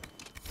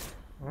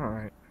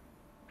 Alright.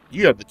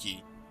 You have the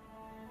key.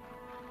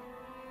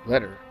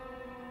 Letter.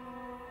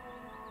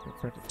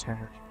 Okay.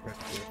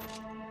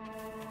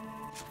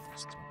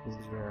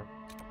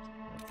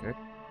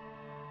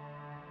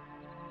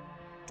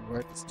 Do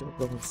I still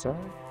go inside?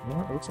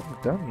 No, it looks like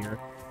I'm done here.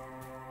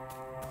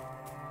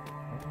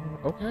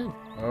 Okay.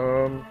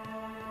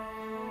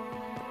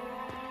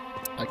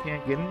 I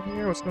can't get in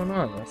here? What's going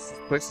on? This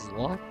place is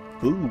locked?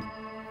 Boo.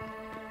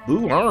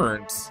 Boo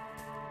earns.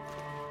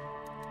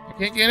 I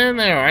can't get in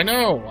there. I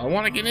know. I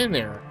want to get in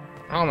there.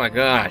 Oh my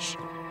gosh.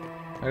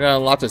 I got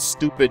lots of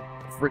stupid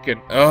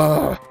freaking...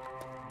 Ugh.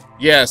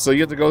 Yeah, so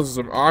you have to go to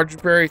some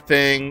arbitrary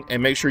thing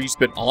and make sure you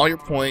spend all your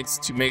points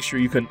to make sure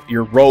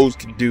your rogues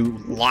can do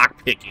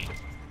lock picking.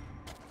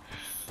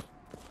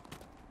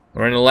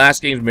 Or in the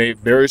last game's made it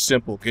very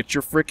simple. Get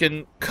your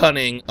freaking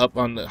cunning up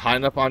on the high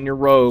enough on your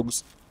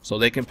rogues so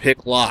they can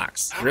pick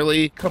locks.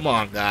 Really? Come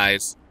on,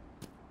 guys.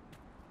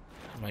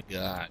 Oh my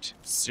god.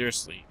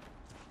 Seriously.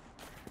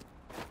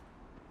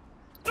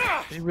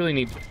 They really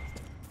need...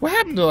 What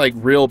happened to like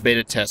real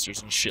beta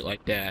testers and shit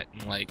like that?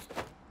 And like...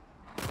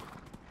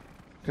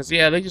 Cause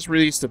yeah, they just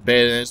released a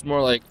beta, and it's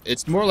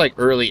more like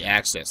early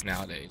access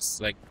nowadays.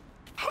 Like,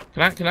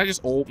 can I just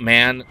old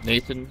man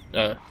Nathan?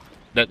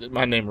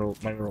 My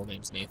real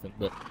name's Nathan,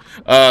 but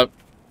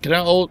can I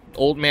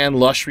old man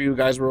Lush for you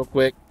guys real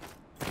quick?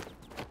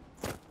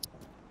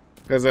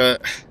 Cause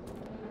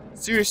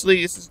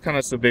seriously, this is kind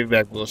of some big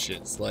bad bullshit.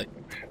 It's like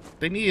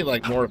they need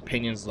like more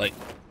opinions. Like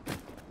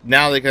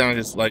now they kind of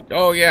just like,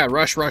 oh yeah,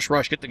 rush,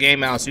 get the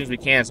game out as soon as we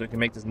can, so we can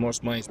make as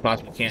much money as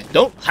possibly can.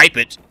 Don't hype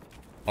it.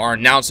 Or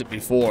announce it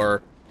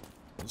before.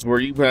 It's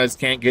where you guys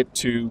can't get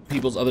to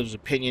people's others'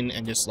 opinion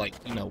and just like,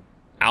 you know,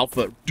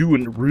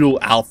 doing real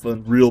alpha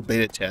and real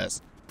beta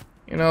tests.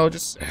 You know,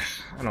 just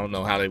I don't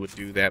know how they would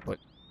do that, but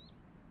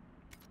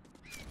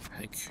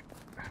like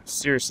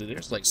seriously,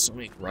 there's like so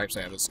many gripes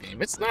I have this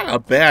game. It's not a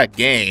bad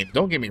game,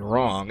 don't get me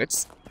wrong.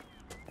 It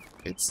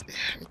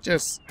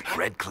just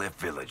Red Cliff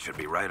Village should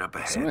be right up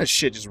ahead. Some of that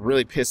shit just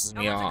really pisses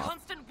me off.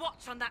 Constant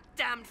watch on that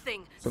damn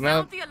thing. So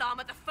now Sound the alarm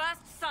at the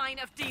first sign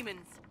of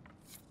demons.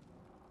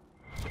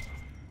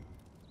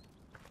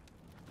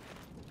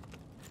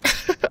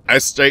 I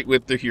straight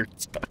went through your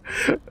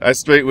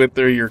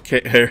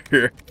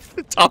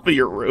top of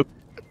your roof.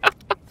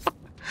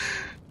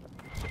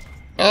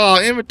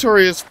 Oh,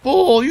 inventory is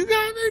full. You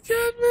gotta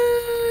get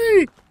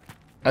me.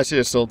 I should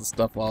have sold the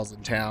stuff while I was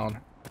in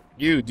town.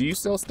 Do you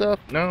sell stuff?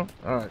 No?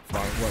 Alright,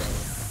 fine, whatever.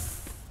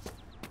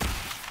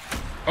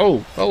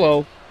 Oh,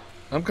 hello.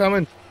 I'm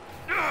coming.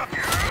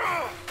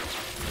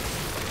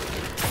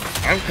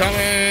 I'm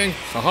coming.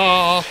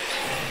 Haha.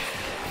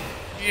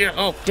 Yeah,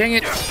 oh, dang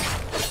it.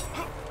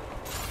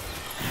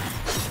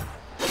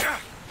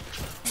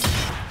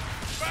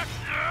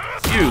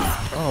 You!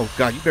 Oh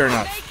god, you better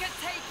not.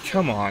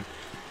 Come on.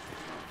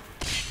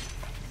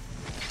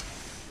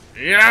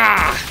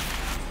 Yeah!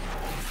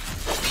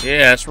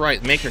 Yeah, that's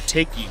right. Make her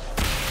take you.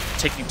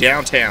 Take you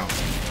downtown.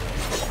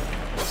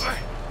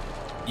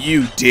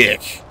 You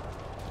dick.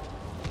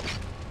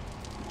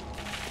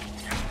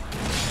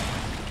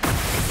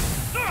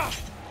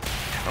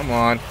 Come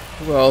on.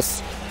 Who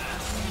else?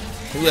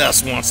 Who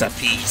else wants a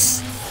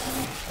piece?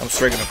 I'm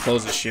straight gonna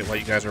close this shit while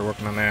you guys are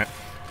working on that.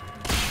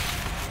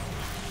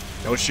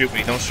 Don't shoot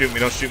me, don't shoot me,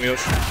 don't shoot me, don't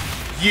shoot me.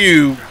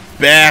 You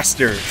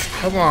bastards!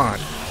 Come on.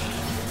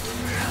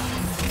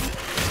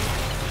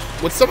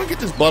 Would someone get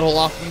this butthole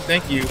off me?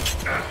 Thank you.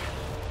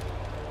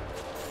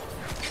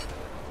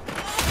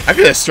 I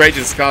could have straight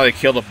just probably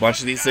killed a bunch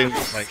of these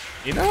things. Like,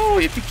 you know,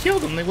 if you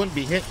killed them, they wouldn't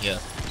be hitting you.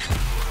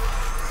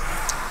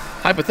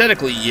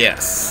 Hypothetically,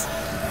 yes.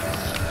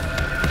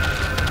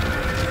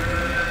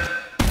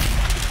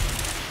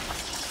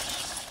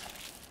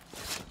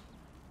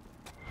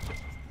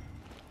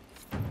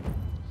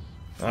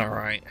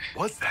 Alright.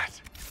 What's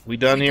that? We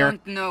done here? I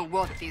don't know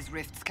what these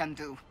rifts can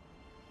do.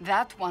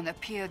 That one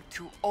appeared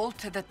to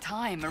alter the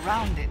time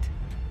around it.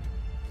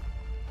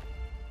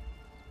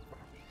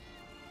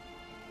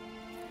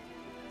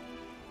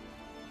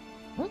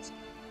 What?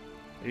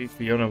 Maybe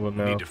Fiona will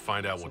know. We need to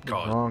find out what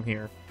caused. Wrong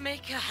here.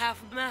 Make her have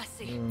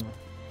mercy.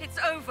 It's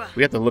over.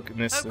 We have to look at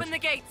this. Open the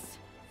gates.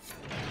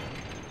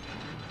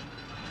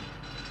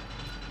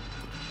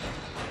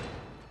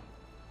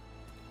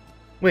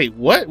 Wait,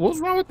 what? What was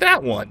wrong with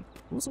that one?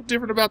 What's so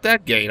different about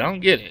that gate? I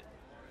don't get it.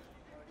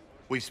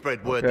 We've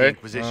spread word the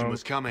Inquisition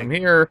was coming. I'm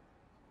here.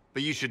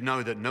 But you should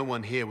know that no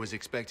one here was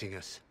expecting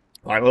us.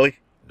 Finally?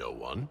 No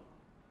one?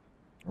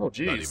 Oh,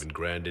 jeez. Not even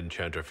Grand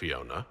Enchanter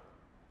Fiona?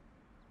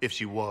 If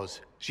she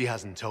was, she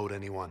hasn't told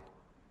anyone.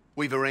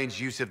 We've arranged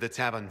use of the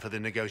tavern for the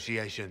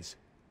negotiations.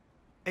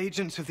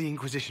 Agents of the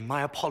Inquisition,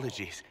 my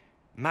apologies.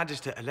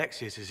 Magister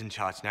Alexius is in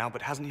charge now,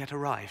 but hasn't yet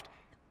arrived.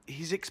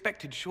 He's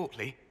expected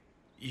shortly.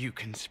 You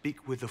can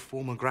speak with the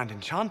former Grand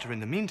Enchanter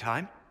in the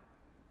meantime.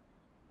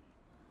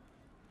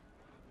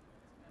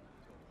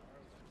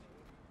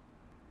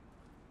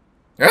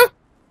 Huh?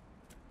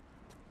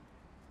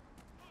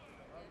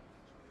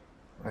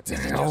 What the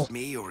Is it hell? just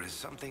me, or is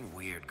something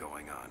weird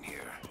going on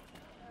here?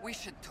 We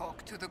should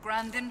talk to the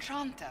Grand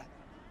Enchanter.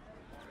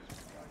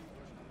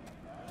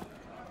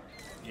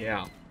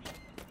 Yeah.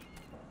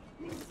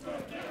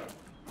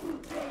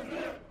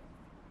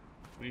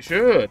 We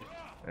should.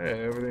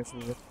 Hey,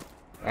 everything's.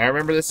 I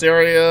remember this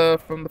area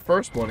from the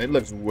first one. It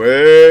looks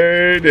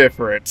way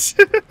different.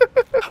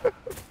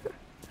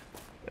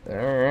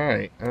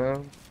 Alright.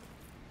 Ooh,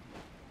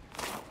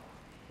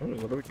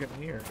 what are we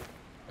getting here?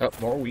 Oh,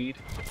 more weed.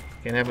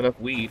 Can't have enough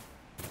weed.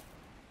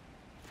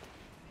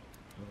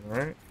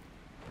 Alright.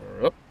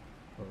 Up.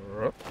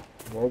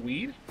 More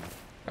weed.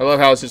 I love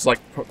how it's just like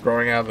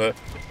growing out of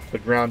the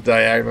ground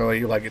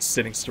diagonally, like it's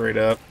sitting straight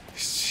up.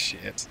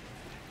 Shit.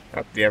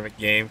 God damn it,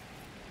 game.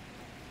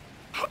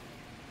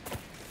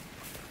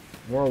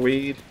 More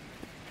weed.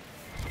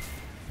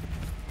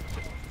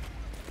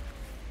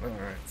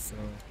 Alright, so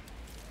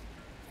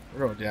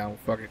we're going down,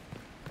 fuck it.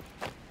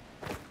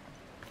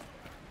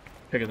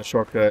 Picking the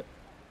shortcut.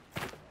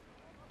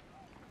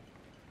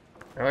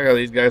 I like how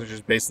these guys are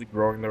just basically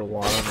growing their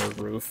lawn on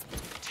their roof.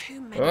 Too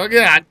many Oh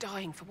god!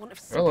 dying for want of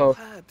Hello.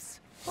 simple herbs.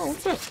 Oh,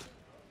 what's up?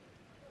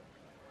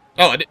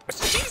 Oh, I did.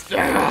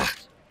 Ah.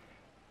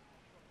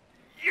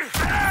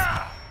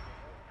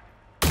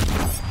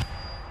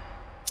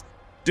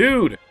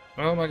 Dude!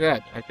 Oh my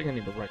god, I think I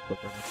need to right click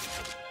on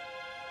this.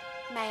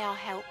 May I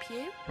help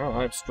you? Oh,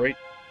 I'm straight.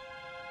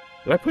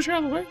 Did I push her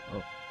out of the way?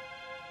 Oh.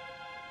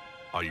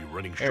 Are you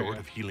running There we short go.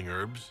 of healing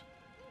herbs?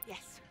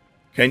 Yes.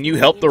 Can you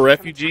help the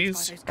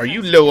refugees? Are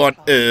you low on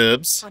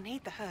herbs? I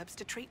need the herbs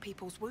to treat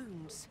people's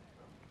wounds.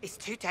 It's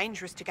too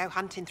dangerous to go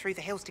hunting through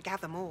the hills to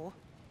gather more.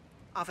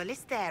 I've a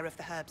list there of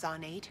the herbs I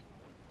need.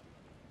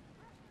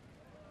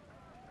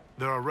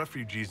 There are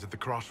refugees at the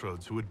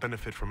crossroads who would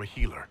benefit from a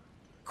healer.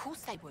 Of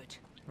course they would.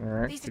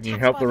 Alright, These can you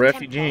attacks help by the Templars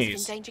have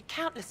refugees? endangered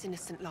countless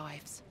innocent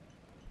lives.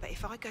 But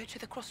if I go to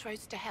the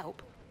crossroads to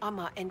help, I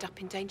might end up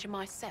in danger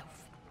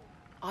myself.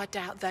 I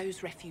doubt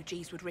those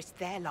refugees would risk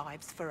their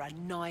lives for a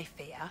knife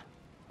here.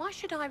 Why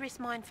should I risk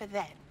mine for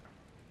them?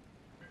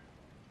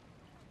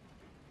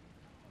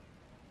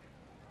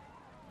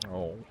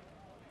 Oh.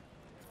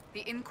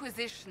 The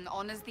Inquisition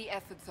honors the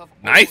efforts of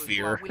Knife all who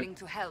here. are willing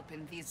to help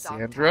in these dark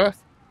Sandra?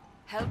 times.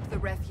 Help the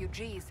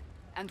refugees,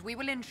 and we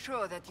will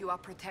ensure that you are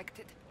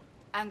protected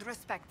and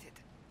respected.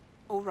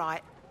 All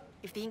right.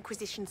 If the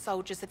Inquisition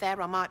soldiers are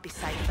there, I might be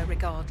safer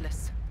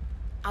regardless.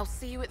 I'll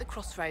see you at the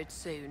crossroads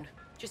soon.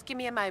 Just give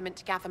me a moment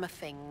to gather my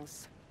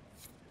things.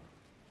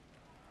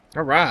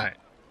 Alright.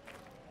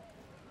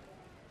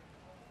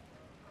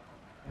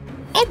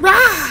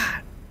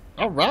 Alright!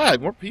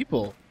 Alright, more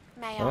people.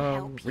 May I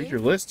help Read you? your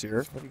list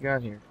here. What do you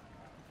got here?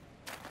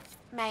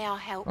 May I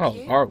help Oh,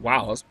 you? alright,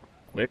 wow, that's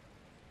quick.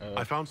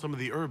 I found some of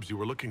the herbs you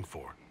were looking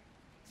for.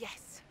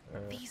 Yes.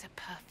 These are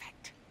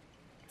perfect.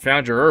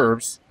 Found your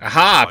herbs.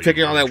 Aha! Are you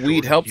Picking on running that weed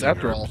short of helps healing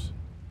after all. herbs?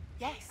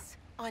 Yes.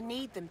 I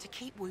need them to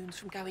keep wounds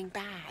from going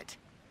bad.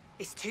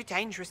 It's too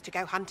dangerous to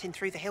go hunting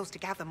through the hills to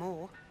gather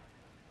more.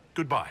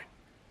 Goodbye.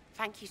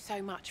 Thank you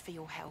so much for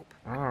your help.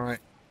 Alright.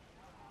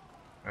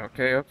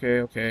 Okay, I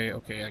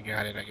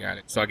got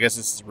it. So I guess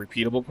this is a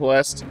repeatable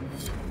quest.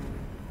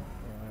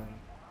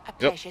 A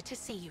pleasure to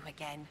see you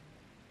again.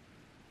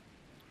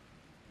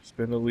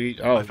 Spin the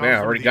weed. Oh I found man, I some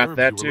of already the got herbs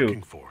that you were too.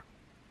 looking for.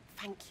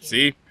 Thank you.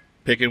 See?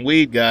 Picking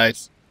weed,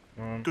 guys.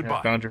 Goodbye.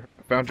 I found your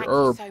Thank you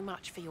herb. so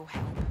much for your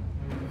help.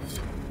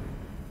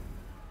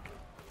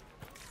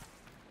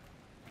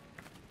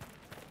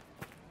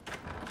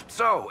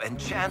 So,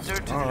 Enchanter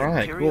to the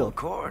Alright, Imperial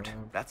cool. Court.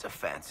 That's a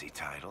fancy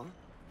title.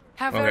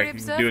 How Okay, very you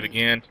can do it observant.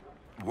 again.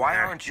 Why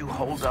aren't you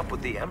holed up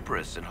with the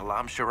Empress in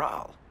Halam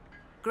Shiral?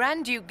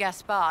 Grand Duke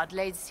Gaspard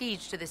laid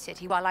siege to the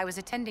city while I was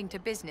attending to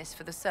business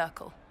for the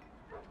Circle.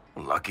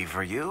 Lucky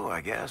for you,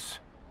 I guess.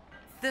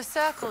 The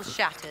Circle's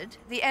shattered,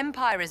 the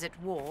Empire is at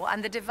war,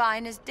 and the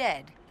Divine is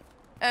dead.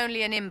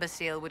 Only an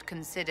imbecile would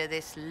consider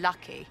this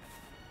lucky.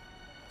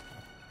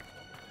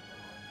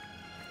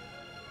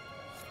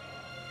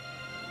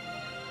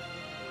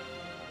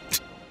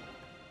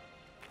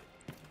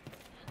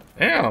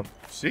 Damn.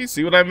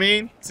 See what I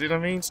mean? See what I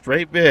mean?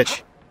 Straight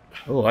bitch.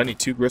 Oh, I need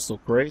 2 crystal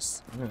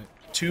grace.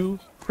 2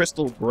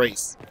 crystal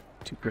grace.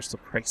 2 crystal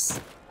grace.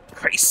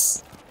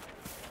 Grace.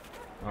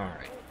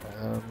 Alright.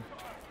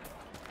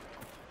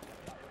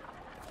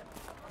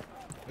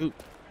 Ooh.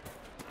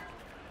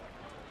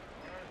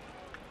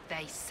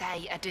 They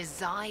say a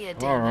desire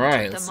All right,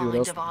 entered let's the see what mind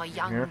else of our we can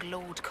young hear.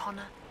 Lord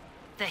Connor.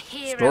 The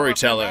hero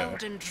Storyteller. of the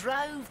world and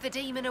drove the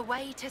demon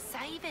away to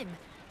save him.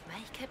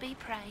 Make her be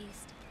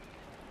praised.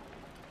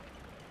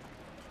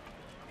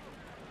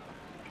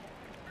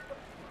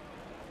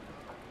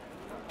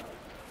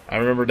 I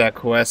remember that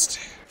quest.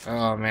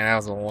 Oh man, that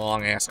was a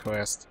long ass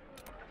quest.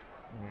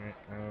 Alright,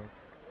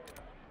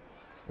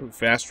 ooh,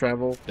 fast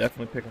travel.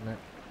 Definitely picking that.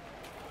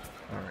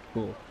 Alright,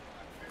 cool.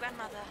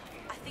 Grandmother,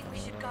 I think we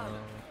should go.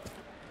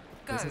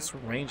 Go. Business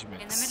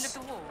arrangements. In the middle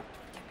of the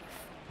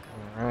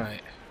war.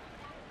 Alright.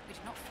 We do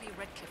not flee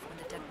Redcliffe when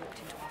the dead walked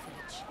into our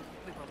village.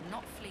 We will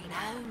not flee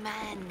now. No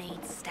man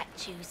needs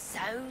statues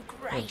so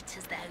great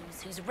as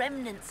those whose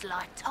remnants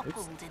lie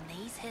toppled in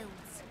these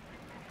hills.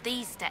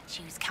 These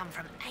statues come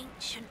from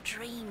ancient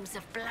dreams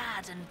of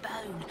blood and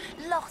bone,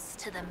 lost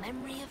to the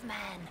memory of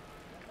man.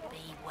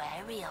 Be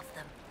wary of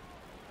them.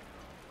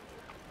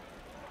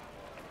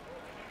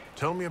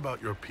 Tell me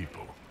about your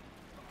people.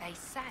 They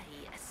say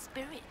a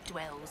spirit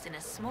dwells in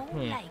a small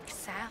lake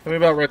south. Tell me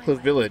about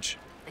Redcliffe Village.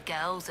 The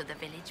girls of the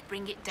village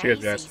bring it Cheers,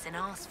 daisies guys. and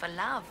ask for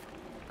love,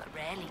 but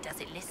rarely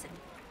does it listen.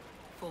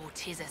 For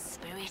 'tis a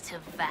spirit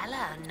of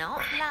valor,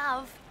 not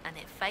love, and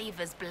it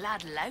favors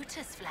blood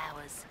lotus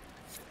flowers.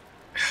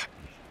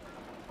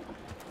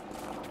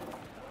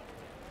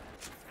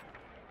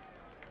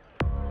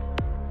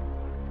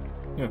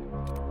 Yeah.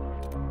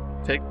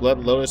 Take blood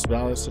lotus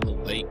flowers to the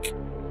lake.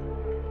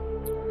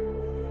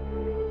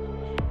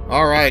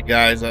 Alright,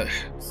 guys. Let's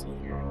see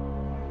here.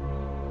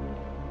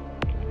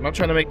 I'm not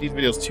trying to make these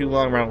videos too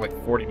long, around like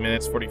 40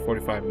 minutes,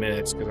 45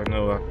 minutes, because I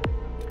know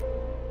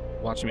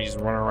watching me just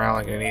run around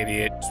like an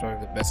idiot is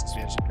probably the best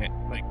attention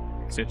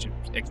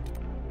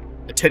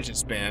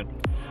span.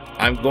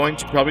 I'm going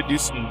to probably do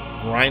some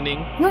grinding.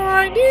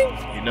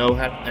 You know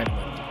how to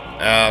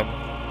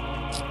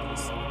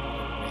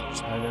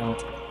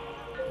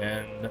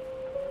and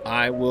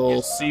I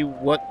will see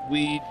what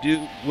we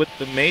do with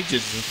the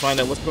mages and find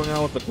out what's going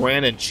on with the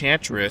Grand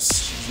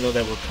Enchantress. You know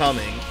that we're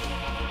coming.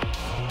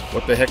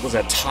 What the heck was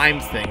that time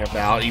thing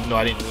about, even though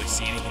I didn't really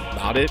see anything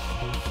about it.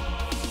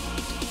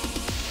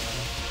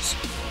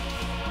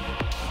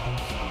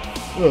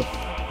 Ugh.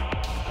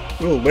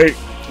 A little late.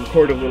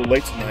 Recorded a little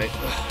late tonight.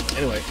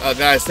 Anyway,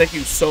 guys, thank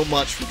you so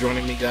much for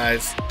joining me,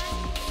 guys.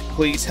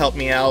 Please help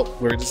me out.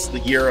 This is the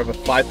year of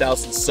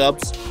 5,000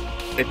 subs.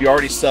 If you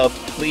already subbed,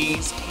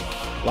 please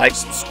like,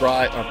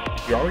 subscribe.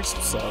 If you already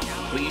subbed,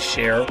 please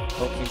share.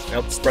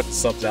 Help spread the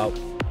subs out.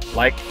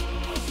 Like,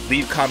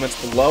 leave comments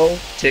below.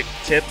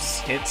 Tips,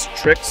 hints,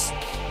 tricks.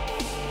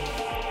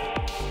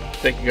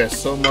 Thank you guys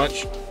so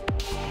much.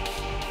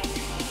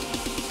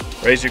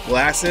 Raise your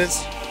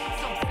glasses.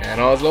 And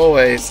as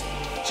always,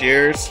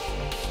 cheers.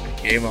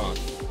 Game on.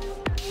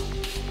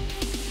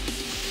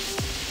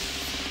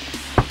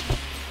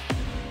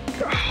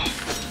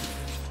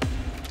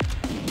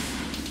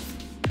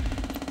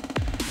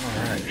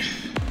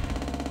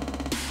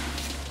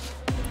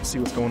 See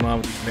what's going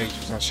on with these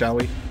mages, huh, shall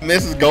we?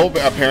 Mrs. Gold,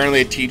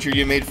 apparently a teacher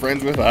you made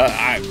friends with.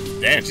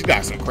 Damn, she's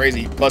got some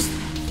crazy plus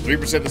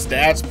 3% of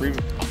stats,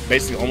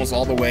 basically almost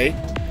all the way.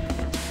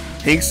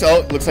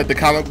 Hinkso looks like the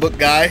comic book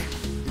guy.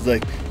 He's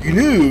like, you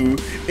know,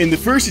 in the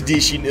first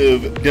edition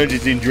of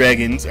Dungeons and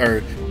Dragons,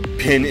 or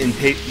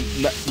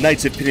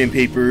Knights of Pen and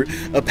Paper,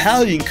 a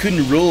paladin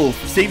couldn't roll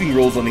saving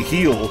rolls on a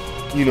heal.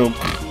 You know.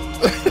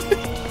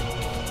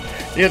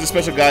 He has a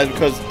special guide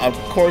because, of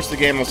course, the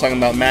game I was talking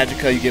about,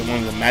 Magicka, you get one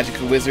of the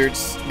Magicka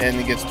wizards, and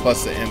it gets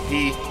plus the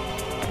MP.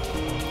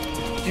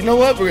 You know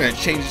what? We're gonna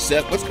change this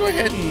up. Let's go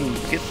ahead and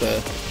get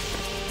the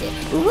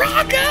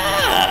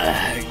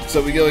Raka.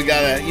 So we got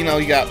you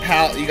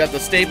got the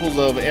staples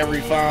of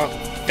every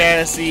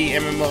fantasy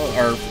MMO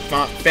or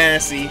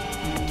fantasy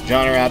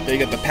genre out there.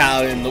 You got the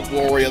paladin, the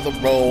warrior, the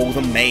rogue,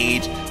 the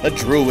mage, the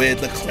druid,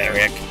 the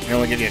cleric. They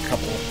only give you a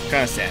couple.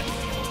 Kind of sad.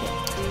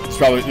 It's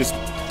probably just.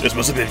 This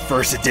must have been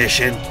first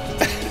edition.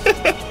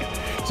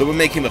 So we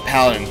make him a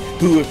paladin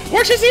who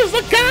worships as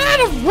the god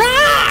of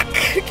rock.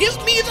 Gives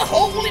me the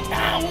holy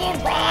power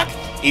of rock.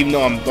 Even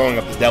though I'm throwing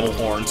up the devil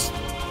horns.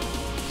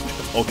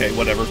 Okay,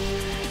 whatever.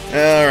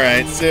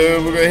 Alright,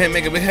 so we're going to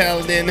make him a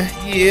paladin.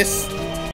 Yes.